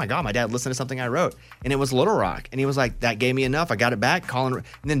like, oh my God, my dad listened to something I wrote. And it was Little Rock. And he was like, that gave me enough. I got it back. Collin. And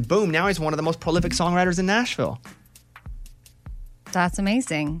then boom, now he's one of the most prolific songwriters in Nashville. That's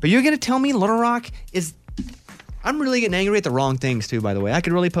amazing. But you're going to tell me Little Rock is... I'm really getting angry at the wrong things too, by the way. I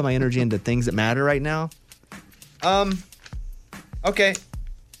could really put my energy into things that matter right now. Okay.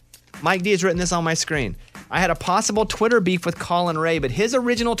 Mike D has written this on my screen. I had a possible Twitter beef with Collin Raye, but his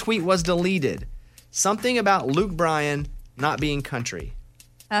original tweet was deleted. Something about Luke Bryan not being country.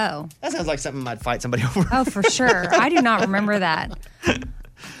 Oh. That sounds like something I'd fight somebody over. Oh, for sure. I do not remember that.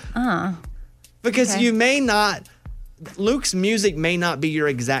 Because okay. you may not... Luke's music may not be your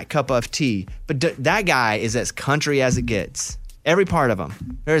exact cup of tea, but that guy is as country as it gets. Every part of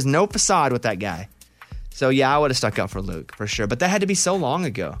him. There's no facade with that guy. So yeah, I would have stuck up for Luke, for sure. But that had to be so long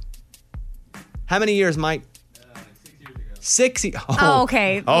ago. How many years, Mike? 6 years. Oh,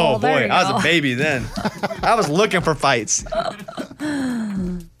 okay. Oh, well, there boy. you I go. was a baby then. I was looking for fights.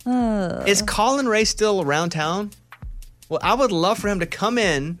 Is Collin Raye still around town? Well, I would love for him to come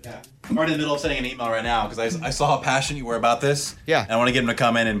in. Yeah. I'm already in the middle of sending an email right now because I saw how passionate you were about this. Yeah. And I want to get him to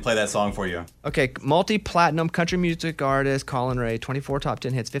come in and play that song for you. Okay, multi-platinum country music artist Collin Raye, 24 top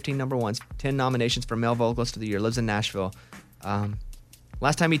 10 hits, 15 number ones, 10 nominations for Male Vocalist of the Year, lives in Nashville.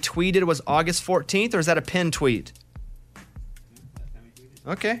 Last time he tweeted was August 14th, or is that a pinned tweet?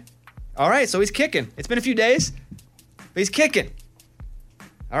 Okay. All right, so he's kicking. It's been a few days, but he's kicking.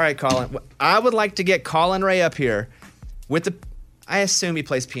 All right, Collin. I would like to get Collin Raye up here with the... I assume he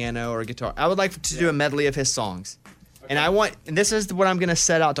plays piano or guitar. I would like to do a medley of his songs. Okay. And this is what I'm going to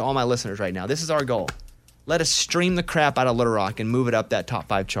set out to all my listeners right now. This is our goal. Let us stream the crap out of Little Rock and move it up that top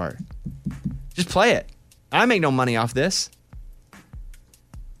 5 chart. Just play it. I make no money off this.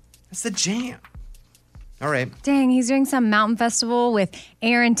 That's the jam. All right. Dang, he's doing some mountain festival with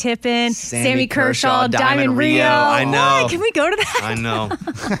Aaron Tippin, Sammy Kershaw, Diamond Rio. I know. What? Can we go to that? I know.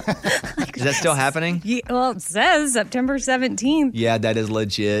 Is that still happening? Yeah, well, it says September 17th. Yeah, that is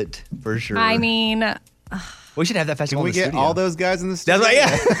legit for sure. I mean, we should have that festival Can we in the get studio. all those guys in the studio?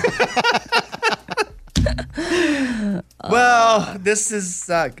 That's right, yeah. Well, this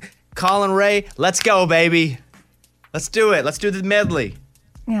is Collin Raye. Let's go, baby. Let's do it. Let's do the medley.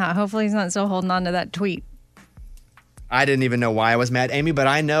 yeah, hopefully he's not still holding on to that tweet. I didn't even know why I was mad, Amy, but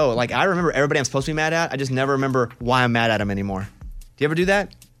I know. Like, I remember everybody I'm supposed to be mad at. I just never remember why I'm mad at them anymore. Do you ever do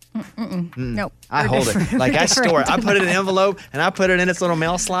that? Nope. I hold it. Like, I store it. I put it in an envelope, and I put it in its little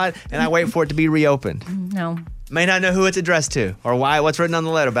mail slide, and I wait for it to be reopened. No. May not know who it's addressed to or what's written on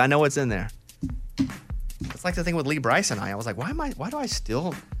the letter, but I know what's in there. It's like the thing with Lee Bryce and I. I was like, why do I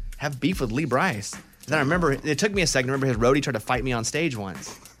still have beef with Lee Bryce? And then I remember, it took me a second to remember his roadie tried to fight me on stage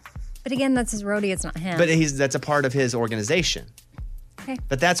once. But again, that's his roadie. It's not him. But that's a part of his organization. Okay.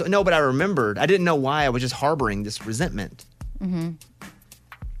 But I remembered. I didn't know why I was just harboring this resentment. Mm-hmm.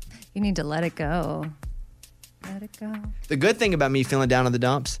 You need to let it go. Let it go. The good thing about me feeling down in the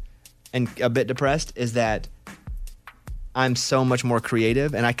dumps and a bit depressed is that I'm so much more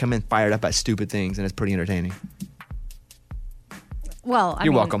creative and I come in fired up at stupid things and it's pretty entertaining. Well,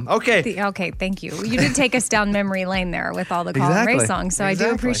 You're welcome. Okay. Okay, thank you. You did take us down memory lane there with all the Collin Raye songs, so I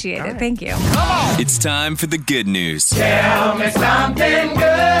do appreciate it. Thank you. It's time for the good news. Tell me something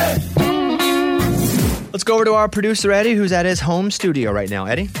good. Let's go over to our producer, Eddie, who's at his home studio right now.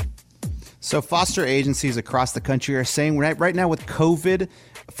 Eddie? So foster agencies across the country are saying right now with COVID,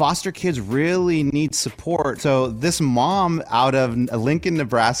 foster kids really need support. So this mom out of Lincoln,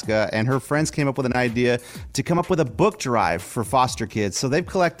 Nebraska, and her friends came up with an idea to come up with a book drive for foster kids. So they've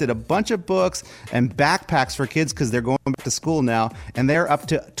collected a bunch of books and backpacks for kids because they're going back to school now, and they're up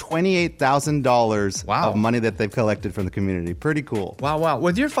to $28,000 of money that they've collected from the community. Pretty cool. Wow.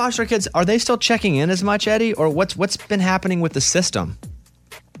 With your foster kids, are they still checking in as much, Eddie, or what's been happening with the system?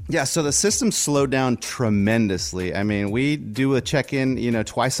 Yeah, so the system slowed down tremendously. I mean, we do a check-in,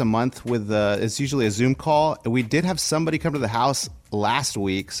 twice a month with it's usually a Zoom call. We did have somebody come to the house last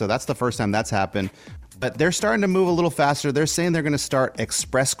week, so that's the first time that's happened. But they're starting to move a little faster. They're saying they're going to start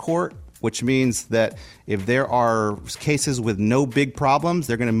express court, which means that if there are cases with no big problems,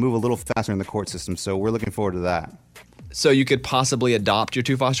 they're going to move a little faster in the court system. So we're looking forward to that. So you could possibly adopt your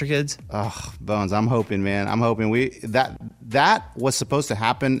 2 foster kids? Oh, Bones, I'm hoping, man. I'm hoping that was supposed to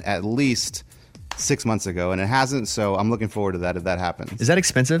happen at least 6 months ago, and it hasn't, so I'm looking forward to that if that happens. Is that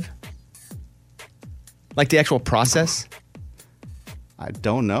expensive? Like the actual process? I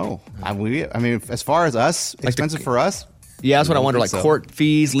don't know. I mean, as far as us, like expensive for us? Yeah, that's what I wonder, like so. Court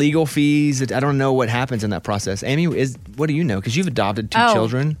fees, legal fees. I don't know what happens in that process. Amy, what do you know? Because you've adopted 2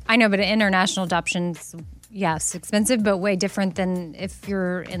 children. I know, but international adoptions, yes, expensive, but way different than if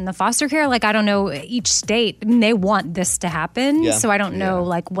you're in the foster care. Like, I don't know, each state, they want this to happen. Yeah. So I don't know,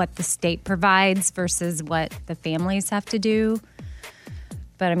 like, what the state provides versus what the families have to do.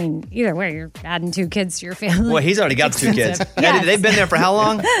 But, I mean, either way, you're adding 2 kids to your family. Well, he's already got 2 kids. Yes. They've been there for how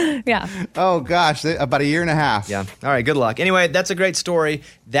long? Yeah. Oh, gosh, about a year and a half. Yeah. All right, good luck. Anyway, that's a great story.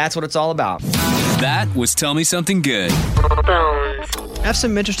 That's what it's all about. That was Tell Me Something Good. I have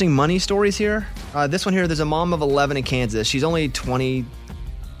some interesting money stories here. This one here, there's a mom of 11 in Kansas. She's only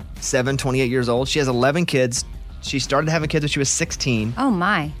 27, 28 years old. She has 11 kids. She started having kids when she was 16. Oh,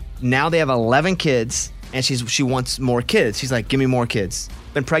 my. Now they have 11 kids, and she wants more kids. She's like, give me more kids.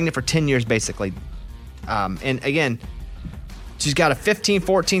 Been pregnant for 10 years, basically. And again, she's got a 15,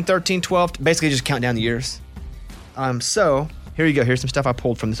 14, 13, 12, basically just count down the years. So here you go. Here's some stuff I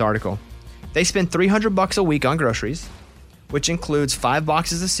pulled from this article. They spend $300 a week on groceries, which includes 5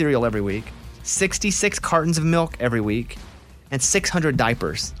 boxes of cereal every week, 66 cartons of milk every week, and 600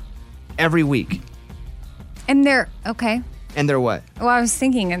 diapers every week. And they're, okay. And they're what? Well, I was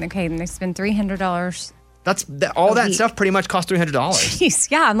thinking, okay, and they spend $300. All that stuff pretty much costs $300.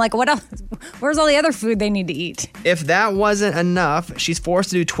 Jeez, yeah. I'm like, what else? Where's all the other food they need to eat? If that wasn't enough, she's forced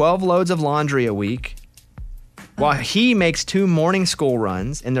to do 12 loads of laundry a week, while he makes 2 morning school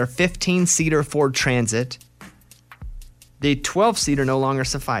runs in their 15-seater Ford Transit. The 12-seater no longer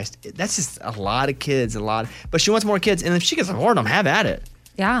sufficed. That's just a lot of kids, but she wants more kids, and if she can afford them, have at it.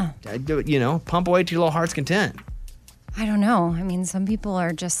 Yeah. Pump away to your little heart's content. I don't know. I mean, some people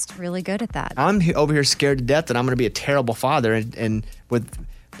are just really good at that. I'm over here scared to death that I'm going to be a terrible father, and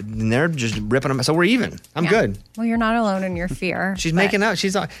they're just ripping them. So we're even. I'm good. Well, you're not alone in your fear. She's making out.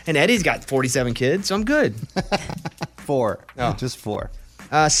 And Eddie's got 47 kids, so I'm good. 4. Oh. Just 4.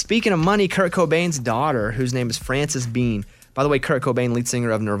 Speaking of money, Kurt Cobain's daughter, whose name is Frances Bean. By the way, Kurt Cobain, lead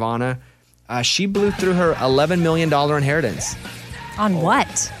singer of Nirvana, she blew through her $11 million inheritance. On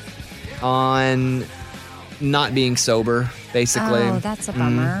what? On not being sober, basically. Oh, that's a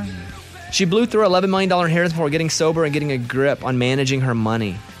bummer. She blew through $11 million inheritance before getting sober and getting a grip on managing her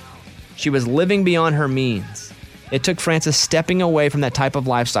money. She was living beyond her means. It took Frances stepping away from that type of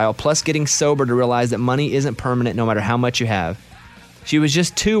lifestyle, plus getting sober to realize that money isn't permanent no matter how much you have. She was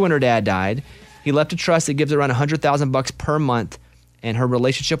just 2 when her dad died. He left a trust that gives around $100,000 per month, and her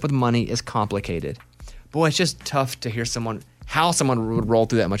relationship with money is complicated. Boy, it's just tough to hear how someone would roll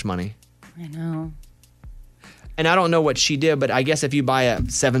through that much money. I know. And I don't know what she did, but I guess if you buy a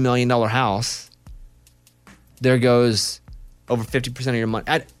 $7 million house, there goes over 50% of your money.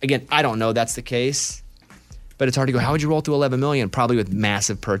 I don't know that's the case, but it's hard to go, how would you roll through $11 million? Probably with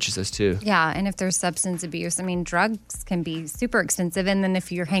massive purchases too. Yeah, and if there's substance abuse, I mean, drugs can be super expensive. And then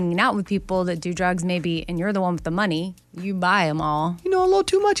if you're hanging out with people that do drugs maybe, and you're the one with the money, you buy them all. You know a little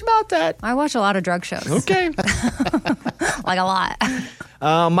too much about that. I watch a lot of drug shows. Okay. Like a lot.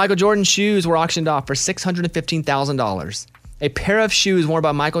 Michael Jordan's shoes were auctioned off for $615,000. A pair of shoes worn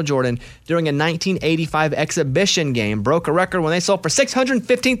by Michael Jordan during a 1985 exhibition game broke a record when they sold for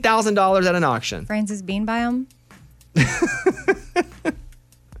 $615,000 at an auction. Frances Bean buy them?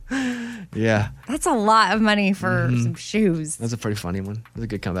 Yeah. That's a lot of money for some shoes. That's a pretty funny one. That's a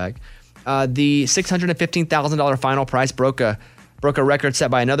good comeback. The $615,000 final price broke a record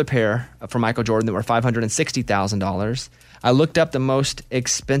set by another pair for Michael Jordan that were $560,000. I looked up the most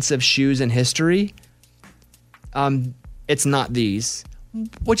expensive shoes in history. It's not these.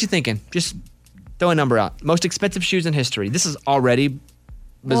 What you thinking? Just throw a number out. Most expensive shoes in history. This is already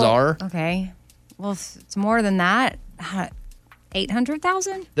bizarre. Well, okay. Well, it's more than that.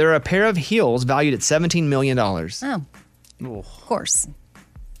 800,000? They're a pair of heels valued at $17 million. Oh, of course.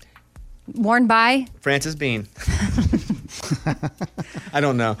 Worn by? Francis Bean. I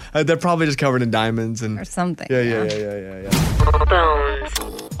don't know. They're probably just covered in diamonds and or something. Yeah.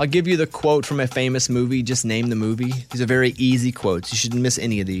 I'll give you the quote from a famous movie. Just name the movie. These are very easy quotes. You shouldn't miss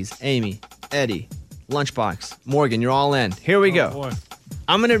any of these. Amy, Eddie, Lunchbox, Morgan, you're all in. Here we go. Boy.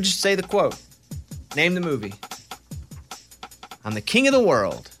 I'm going to just say the quote. Name the movie. I'm the king of the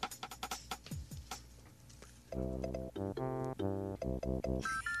world.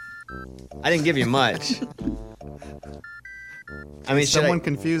 I didn't give you much. I mean, Is someone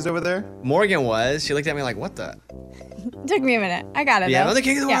confused over there? Morgan was. She looked at me like, what the? Took me a minute. I got it. Yeah, though. I'm the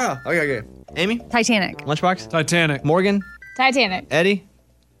king of the world. Okay. Amy? Titanic. Lunchbox? Titanic. Morgan? Titanic. Eddie?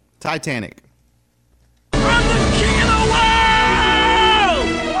 Titanic.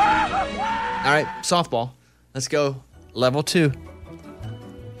 All right, softball. Let's go. Level 2.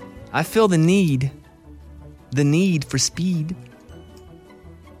 I feel the need for speed.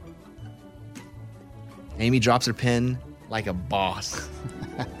 Amy drops her pen like a boss.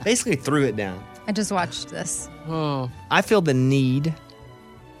 Basically threw it down. I just watched this. Oh. I feel the need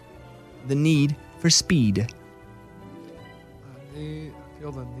for speed. I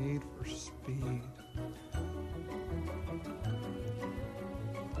feel the need for speed.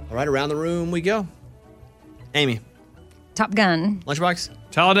 All right, around the room we go. Amy. Top Gun. Lunchbox.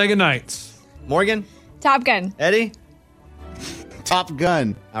 Talladega Nights. Morgan. Top Gun. Eddie. Top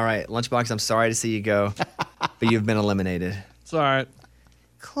Gun. All right, Lunchbox, I'm sorry to see you go, but you've been eliminated. It's all right.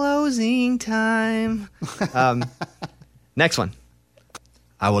 Closing time. Next one.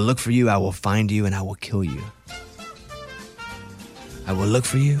 I will look for you, I will find you, and I will kill you. I will look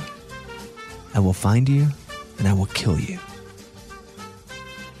for you, I will find you, and I will kill you.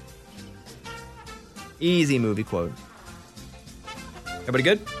 Easy movie quote. Everybody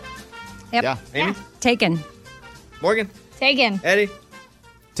good? Yep. Yeah. Amy? Taken. Morgan? Taken. Eddie?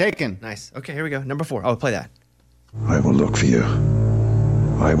 Taken. Nice. Okay, here we go. Number 4. Oh, play that. I will look for you.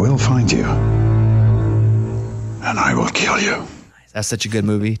 I will find you. And I will kill you. That's such a good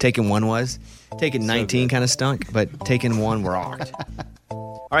movie. Taken 1 was. Taken 19 kind of stunk, but Taken 1 rocked.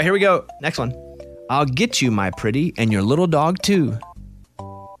 All right, here we go. Next one. I'll get you, my pretty, and your little dog, too.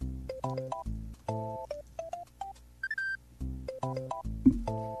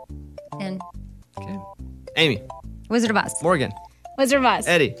 And Okay. Amy. Wizard of Oz. Morgan. Wizard of Oz.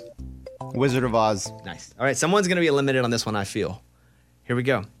 Eddie. Wizard of Oz. Nice. All right, someone's going to be eliminated on this one, I feel. Here we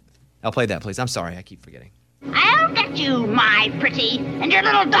go. I'll play that, please. I'm sorry. I keep forgetting. I'll get you, my pretty, and your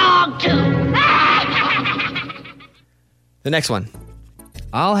little dog, too. The next one.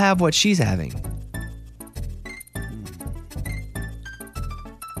 I'll have what she's having.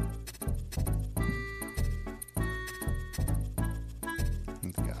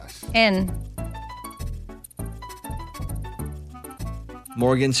 In.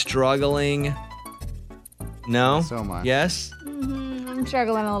 Morgan struggling. No? So am I. Yes? I'm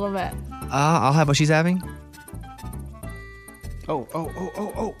struggling a little bit. I'll have what she's having.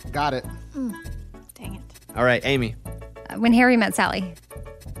 Oh. Got it. Dang it. All right, Amy. When Harry Met Sally.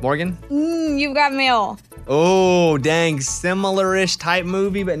 Morgan? You've got mail. Oh, dang. Similar-ish type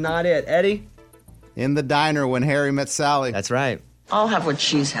movie, but not it. Eddie? In the diner when Harry met Sally. That's right. I'll have what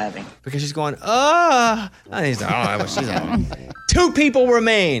she's having. Because she's going, And he's like, I'll have what she's having. 2 people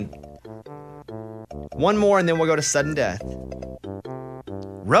remain. 1 more, and then we'll go to sudden death.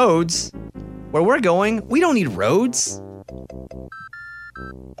 Roads? Where we're going, we don't need roads.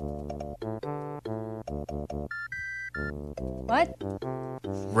 What?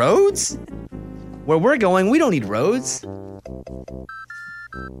 Roads? Where we're going, we don't need roads.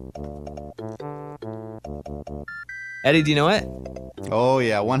 Eddie, do you know it? Oh,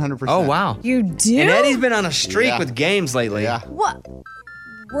 yeah, 100%. Oh, wow. You do? And Eddie's been on a streak Yeah. with games lately. Yeah. What?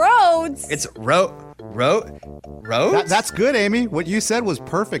 Roads? It's roads? That's good, Amy. What you said was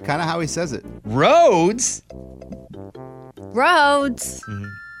perfect, kind of how he says it. Roads? Roads.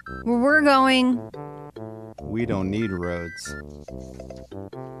 Where we're going. We don't need roads.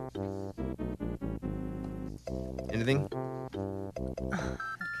 Anything?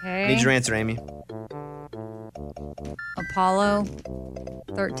 Okay. Need your answer, Amy. Apollo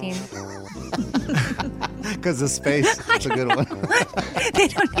 13. Because of space. That's a good one. They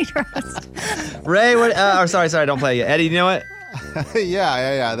don't need roads. Ray, what? Sorry, don't play it yet. Eddie, do you know what?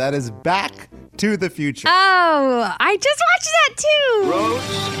 yeah. That is Back to the Future. Oh, I just watched that too. Roads?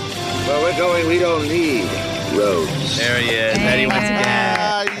 Where we're going, we don't need roads. There he is. Eddie once again.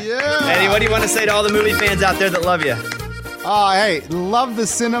 Yeah. Eddie, what do you want to say to all the movie fans out there that love you? Oh, hey, love the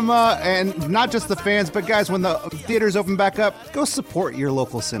cinema, and not just the fans, but guys, when the theaters open back up, go support your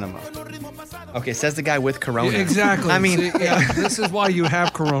local cinema. Okay, says the guy with Corona. Exactly. I mean, See, yeah, this is why you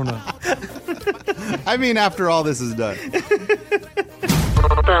have Corona. I mean, after all this is done.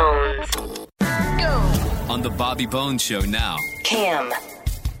 On the Bobby Bones Show now. Cam. I'm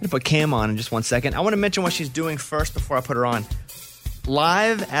going to put Cam on in just 1 second. I want to mention what she's doing first before I put her on.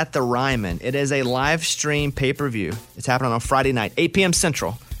 Live at the Ryman. It is a live stream pay-per-view. It's happening on Friday night, 8 p.m.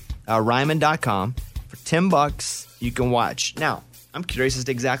 Central. Ryman.com. For $10, you can watch. Now, I'm curious as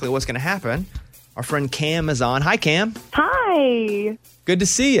to exactly what's going to happen. Our friend Cam is on. Hi, Cam. Hi. Good to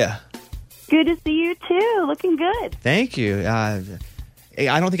see you. Good to see you, too. Looking good. Thank you.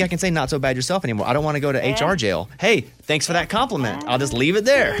 I don't think I can say not so bad yourself anymore. I don't want to go to HR jail. Hey, thanks for that compliment. I'll just leave it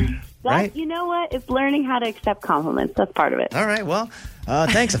there. Right? You know what? It's learning how to accept compliments. That's part of it. All right. Well,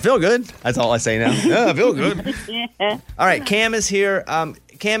 thanks. I feel good. That's all I say now. Yeah, I feel good. Yeah. All right. Cam is here.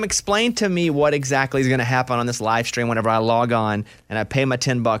 Cam, explain to me what exactly is going to happen on this live stream whenever I log on and I pay my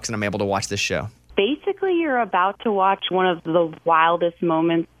 $10 and I'm able to watch this show. Basically, you're about to watch one of the wildest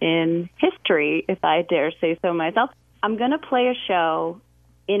moments in history, if I dare say so myself. I'm going to play a show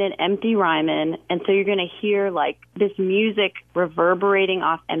in an empty Ryman, and so you're going to hear like this music reverberating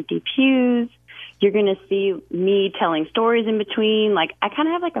off empty pews. You're going to see me telling stories in between. Like I kind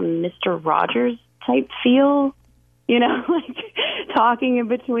of have like a Mr. Rogers type feel, you know, like talking in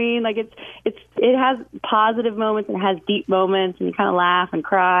between. Like it has positive moments and it has deep moments, and you kind of laugh and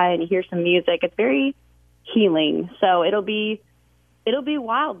cry and you hear some music. It's very healing. So it'll be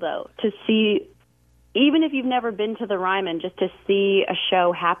wild though to see. Even if you've never been to the Ryman, just to see a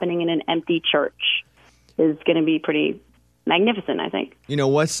show happening in an empty church is going to be pretty magnificent, I think. You know,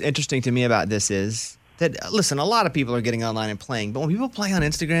 what's interesting to me about this is that, listen, a lot of people are getting online and playing, but when people play on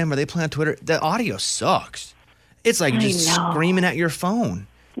Instagram or they play on Twitter, the audio sucks. It's like just screaming at your phone.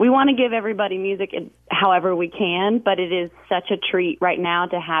 We want to give everybody music however we can, but it is such a treat right now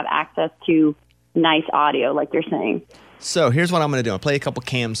to have access to nice audio, like you're saying. So here's what I'm going to do. I'll play a couple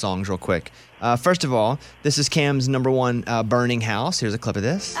Cam songs real quick. First of all, this is Cam's number one Burning House. Here's a clip of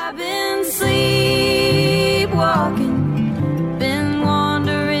this. I've been sleepwalking, been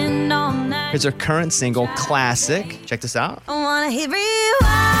wandering all night. Here's her current single, Classic. Check this out. I wanna hit rewind,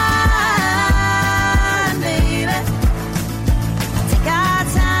 baby. Take our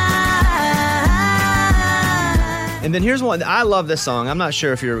time. And then here's one. I love this song. I'm not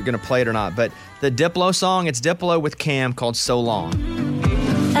sure if you're going to play it or not, but the Diplo song, it's Diplo with Cam called So Long.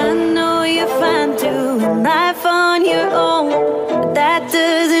 I know you're fine doing life on your own, but that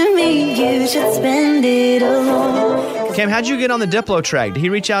doesn't mean you should spend it alone. Cam, how'd you get on the Diplo track? Did he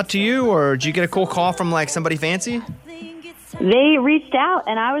reach out to you, or did you get a cool call from like somebody fancy? They reached out,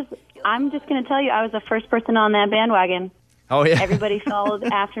 and I'm just going to tell you, I was the first person on that bandwagon. Oh, yeah. Everybody followed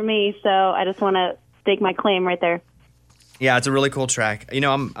after me, so I just want to stake my claim right there. Yeah, it's a really cool track. You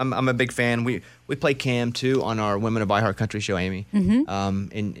know, I'm a big fan. We play Cam too on our Women of iHeart Country show, Amy.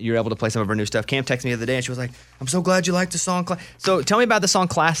 Mm-hmm. And you're able to play some of her new stuff. Cam texted me the other day and she was like, "I'm so glad you liked the song." So tell me about the song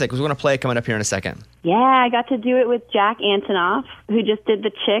Classic, because we're going to play it coming up here in a second. Yeah, I got to do it with Jack Antonoff, who just did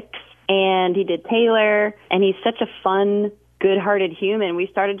the Chicks, and he did Taylor, and he's such a fun, good-hearted human. We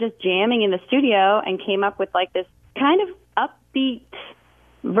started just jamming in the studio and came up with like this kind of upbeat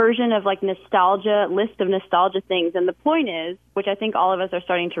version of like list of nostalgia things. And the point is, which I think all of us are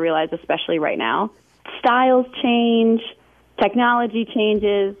starting to realize, especially right now, styles change, technology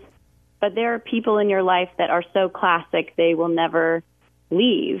changes, but there are people in your life that are so classic they will never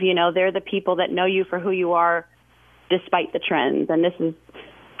leave. You know, they're the people that know you for who you are despite the trends. And this is,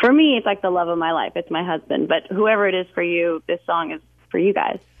 for me, it's like the love of my life. It's my husband. But whoever it is for you, this song is for you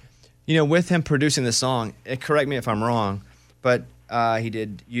guys. You know, with him producing the song, correct me if I'm wrong, but he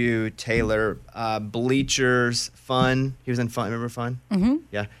did you, Taylor, Bleachers, Fun. He was in Fun. Remember Fun? Mm-hmm.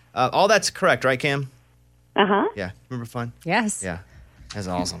 Yeah. All that's correct, right, Cam? Uh-huh. Yeah. Remember Fun? Yes. Yeah. That's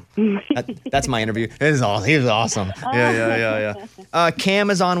awesome. That's my interview. It is awesome. He was awesome. Yeah. Cam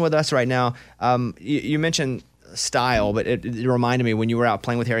is on with us right now. You mentioned style, but it reminded me when you were out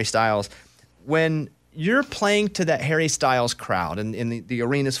playing with Harry Styles. When you're playing to that Harry Styles crowd and the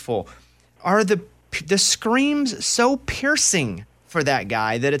arena's full, are the screams so piercing for that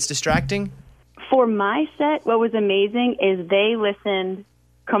guy that it's distracting? For my set, what was amazing is they listened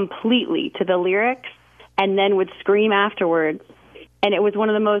completely to the lyrics and then would scream afterwards. And it was one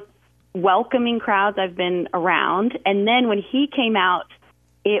of the most welcoming crowds I've been around. And then when he came out,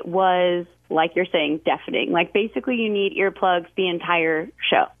 it was like you're saying, deafening. Like, basically, you need earplugs the entire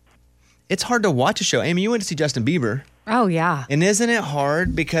show. It's hard to watch a show. Amy, you went to see Justin Bieber. Oh, yeah. And isn't it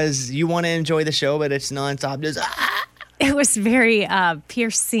hard because you want to enjoy the show, but it's nonstop just It was very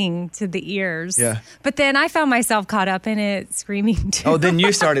piercing to the ears. Yeah. But then I found myself caught up in it, screaming too. Oh, then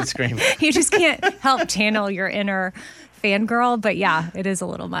you started screaming. You just can't help channel your inner fangirl. But yeah, it is a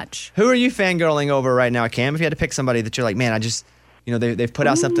little much. Who are you fangirling over right now, Cam? If you had to pick somebody that you're like, man, I just, they've put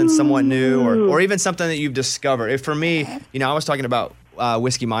out something somewhat new or even something that you've discovered. If for me, I was talking about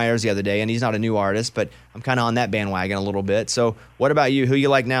Whiskey Myers the other day, and he's not a new artist, but I'm kind of on that bandwagon a little bit. So what about you? Who you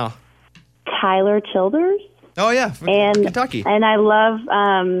like now? Tyler Childers. Oh, yeah, and Kentucky. And I love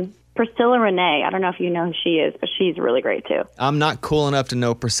Priscilla Renee. I don't know if you know who she is, but she's really great, too. I'm not cool enough to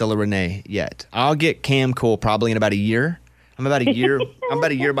know Priscilla Renee yet. I'll get Cam cool probably in about a year. I'm about a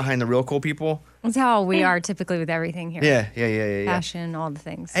year behind the real cool people. That's how we are typically with everything here. Yeah. Fashion, all the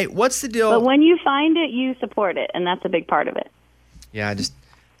things. Hey, what's the deal? But when you find it, you support it, and that's a big part of it. Yeah,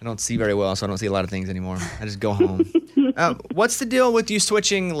 I don't see very well, so I don't see a lot of things anymore. I just go home. What's the deal with you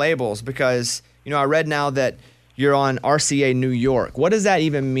switching labels? Because, I read now that you're on RCA New York. What does that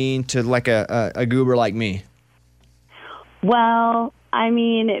even mean to like a goober like me? Well, I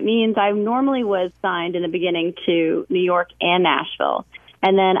mean, it means I normally was signed in the beginning to New York and Nashville.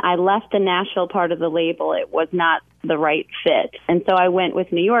 And then I left the Nashville part of the label. It was not the right fit. And so I went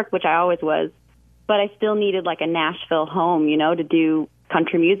with New York, which I always was. But I still needed like a Nashville home, to do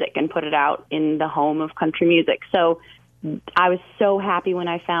country music and put it out in the home of country music. So I was so happy when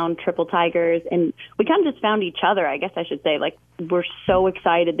I found Triple Tigers, and we kind of just found each other, I guess I should say. Like, we're so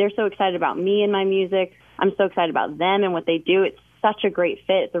excited. They're so excited about me and my music. I'm so excited about them and what they do. It's such a great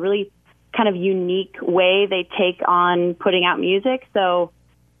fit. It's a really kind of unique way they take on putting out music. So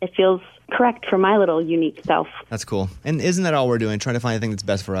it feels correct for my little unique self. That's cool. And isn't that all we're doing? Trying to find the thing that's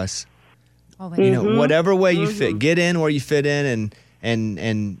best for us. Whatever way you fit, get in where you fit in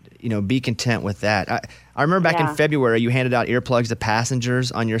and be content with that. I remember back in February, you handed out earplugs to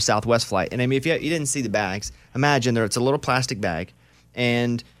passengers on your Southwest flight. And I mean, if you didn't see the bags, imagine it's a little plastic bag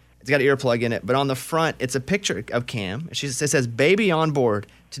and it's got an earplug in it. But on the front, it's a picture of Cam. It says, "Baby on board.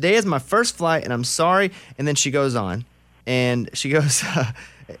 Today is my first flight and I'm sorry." And then she goes on and she goes,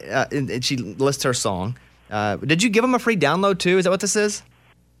 and she lists her song. Did you give them a free download too? Is that what this is?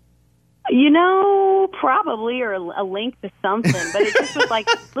 Probably, or a link to something, but it just was like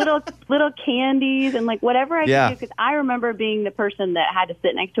little candies and like whatever I could do, because I remember being the person that had to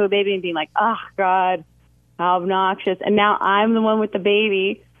sit next to a baby and being like, oh God, how obnoxious. And now I'm the one with the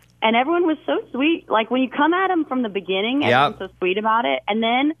baby, and everyone was so sweet. Like when you come at them from the beginning, everyone's so sweet about it, and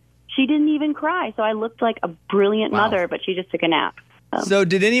then she didn't even cry, so I looked like a brilliant mother, but she just took a nap. So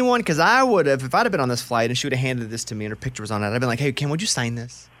did anyone, because I would have, if I'd have been on this flight and she would have handed this to me and her picture was on it, I'd been like, hey, Kim, would you sign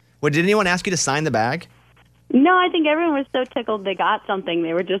this? Did anyone ask you to sign the bag? No, I think everyone was so tickled they got something.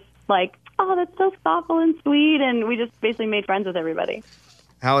 They were just like, oh, that's so thoughtful and sweet, and we just basically made friends with everybody.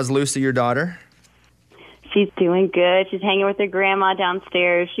 How is Lucy, your daughter? She's doing good. She's hanging with her grandma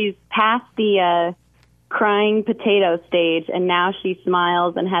downstairs. She's past the crying potato stage, and now she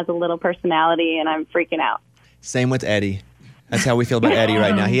smiles and has a little personality, and I'm freaking out. Same with Eddie. That's how we feel about Eddie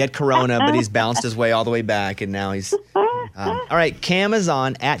right now. He had corona, but he's bounced his way all the way back, and now he's... all right, Cam is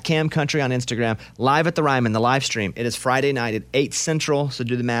on, at Cam Country on Instagram, live at the Ryman, the live stream. It is Friday night at 8 Central, so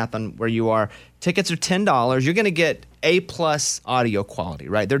do the math on where you are. Tickets are $10. You're going to get A-plus audio quality,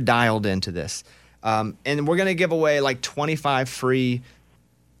 right? They're dialed into this. And we're going to give away like 25 free,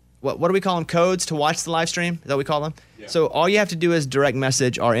 what do we call them, codes to watch the live stream? Is that what we call them? Yeah. So all you have to do is direct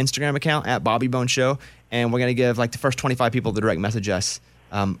message our Instagram account, at Bobby Bone Show, and we're going to give like the first 25 people to direct message us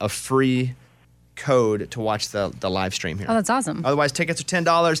a free code to watch the live stream here. Oh, that's awesome. Otherwise, tickets are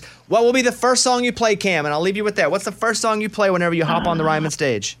 $10. What will be the first song you play, Cam? And I'll leave you with that. What's the first song you play whenever you hop on the Ryman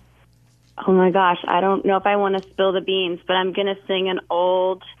stage? Oh, my gosh. I don't know if I want to spill the beans, but I'm going to sing an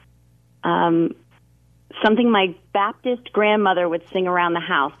old, something my Baptist grandmother would sing around the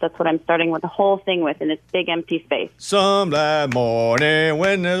house. That's what I'm starting with the whole thing with, in this big empty space. Some that morning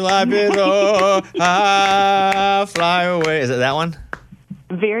when the life is over, I fly away. Is it that one?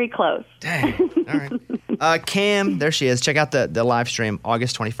 Very close. Dang. All right. Cam, there she is. Check out the live stream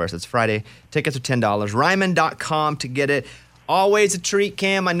August 21st. It's Friday. Tickets are $10. Ryman.com to get it. Always a treat,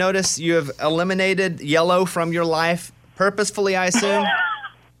 Cam. I notice you have eliminated yellow from your life purposefully, I assume.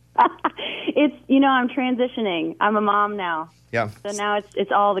 It's, I'm transitioning. I'm a mom now. Yeah. So now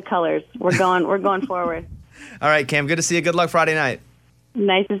it's all the colors. We're going forward. All right, Cam. Good to see you. Good luck Friday night.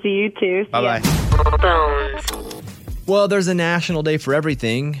 Nice to see you too. Bye-bye. Well, there's a national day for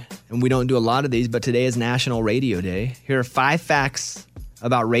everything, and we don't do a lot of these, but today is National Radio Day. Here are 5 facts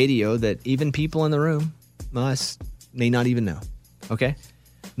about radio that even people in the room, us, may not even know. Okay?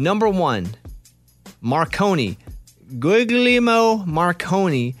 Number 1, Marconi. Guglielmo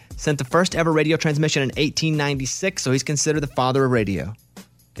Marconi sent the first ever radio transmission in 1896, so he's considered the father of radio.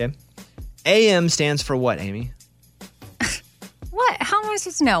 Okay? AM stands for what, Amy? What? How am I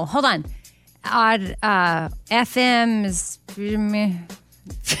supposed to know? Hold on. FM is...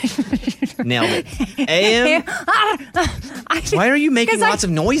 Nailed it. AM? Why are you making lots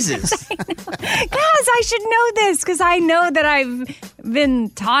of noises? Guys, I should know this because I know that I've been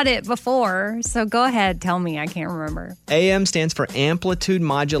taught it before. So go ahead. Tell me. I can't remember. AM stands for amplitude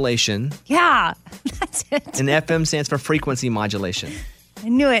modulation. Yeah, that's it. And FM stands for frequency modulation. I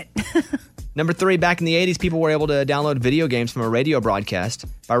knew it. Number 3, back in the 80s, people were able to download video games from a radio broadcast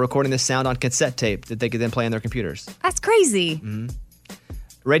by recording the sound on cassette tape that they could then play on their computers. That's crazy. Mm-hmm.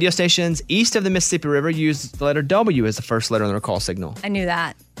 Radio stations east of the Mississippi River use the letter W as the first letter in their call signal. I knew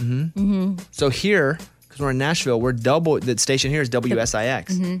that. Mm-hmm. So here, because we're in Nashville, the station here is WSIX.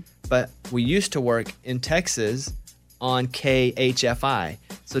 Mm-hmm. But we used to work in Texas on KHFI.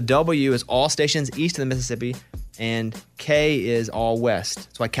 So W is all stations east of the Mississippi, and K is all west.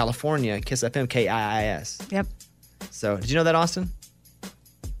 That's why California, KISS FM, KIIS. Yep. So, did you know that, Austin?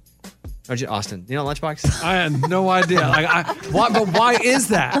 Austin, you know Lunchbox? I had no idea. But why is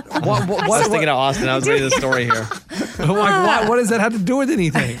that? I was thinking of Austin. I was reading the story here. What does that have to do with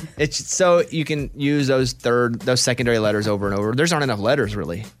anything? It's so you can use those secondary letters over and over. There's not enough letters,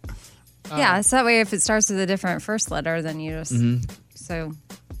 really. Yeah, so that way if it starts with a different first letter, then you just... Mm-hmm. So,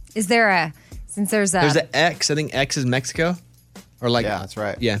 is there since there's an X, I think X is Mexico. Yeah, that's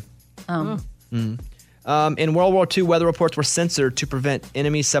right. Yeah. Mm-hmm. In World War II, weather reports were censored to prevent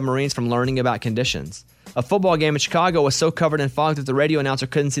enemy submarines from learning about conditions. A football game in Chicago was so covered in fog that the radio announcer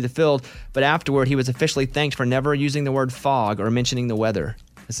couldn't see the field, but afterward he was officially thanked for never using the word fog or mentioning the weather.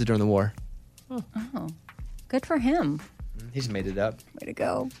 This is during the war. Oh, good for him. He just made it up. Way to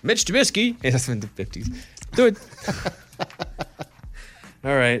go. Mitch Trubisky. That's in the 50s. Do it.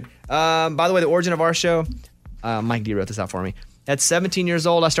 All right. By the way, the origin of our show, Mike D wrote this out for me. At 17 years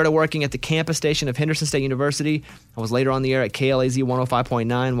old, I started working at the campus station of Henderson State University. I was later on the air at KLAZ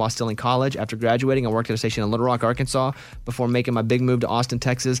 105.9 while still in college. After graduating, I worked at a station in Little Rock, Arkansas, before making my big move to Austin,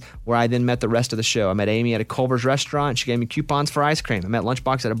 Texas, where I then met the rest of the show. I met Amy at a Culver's restaurant. She gave me coupons for ice cream. I met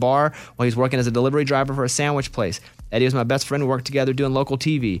Lunchbox at a bar while he was working as a delivery driver for a sandwich place. Eddie was my best friend. We worked together doing local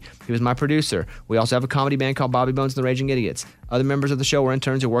TV. He was my producer. We also have a comedy band called Bobby Bones and the Raging Idiots. Other members of the show were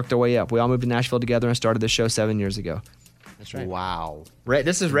interns who worked their way up. We all moved to Nashville together and started this show 7 years ago. That's right. Wow. Ray,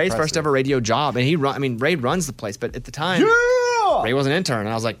 this is Ray's first ever radio job, and Ray runs the place, but at the time, Ray was an intern, and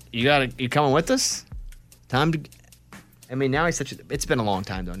I was like, you coming with us? Time to, now it's been a long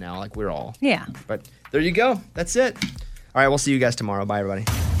time though now, like we're all. Yeah. But there you go. That's it. All right, we'll see you guys tomorrow. Bye, everybody.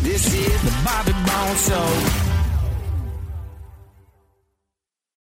 This is the Bobby Bones Show.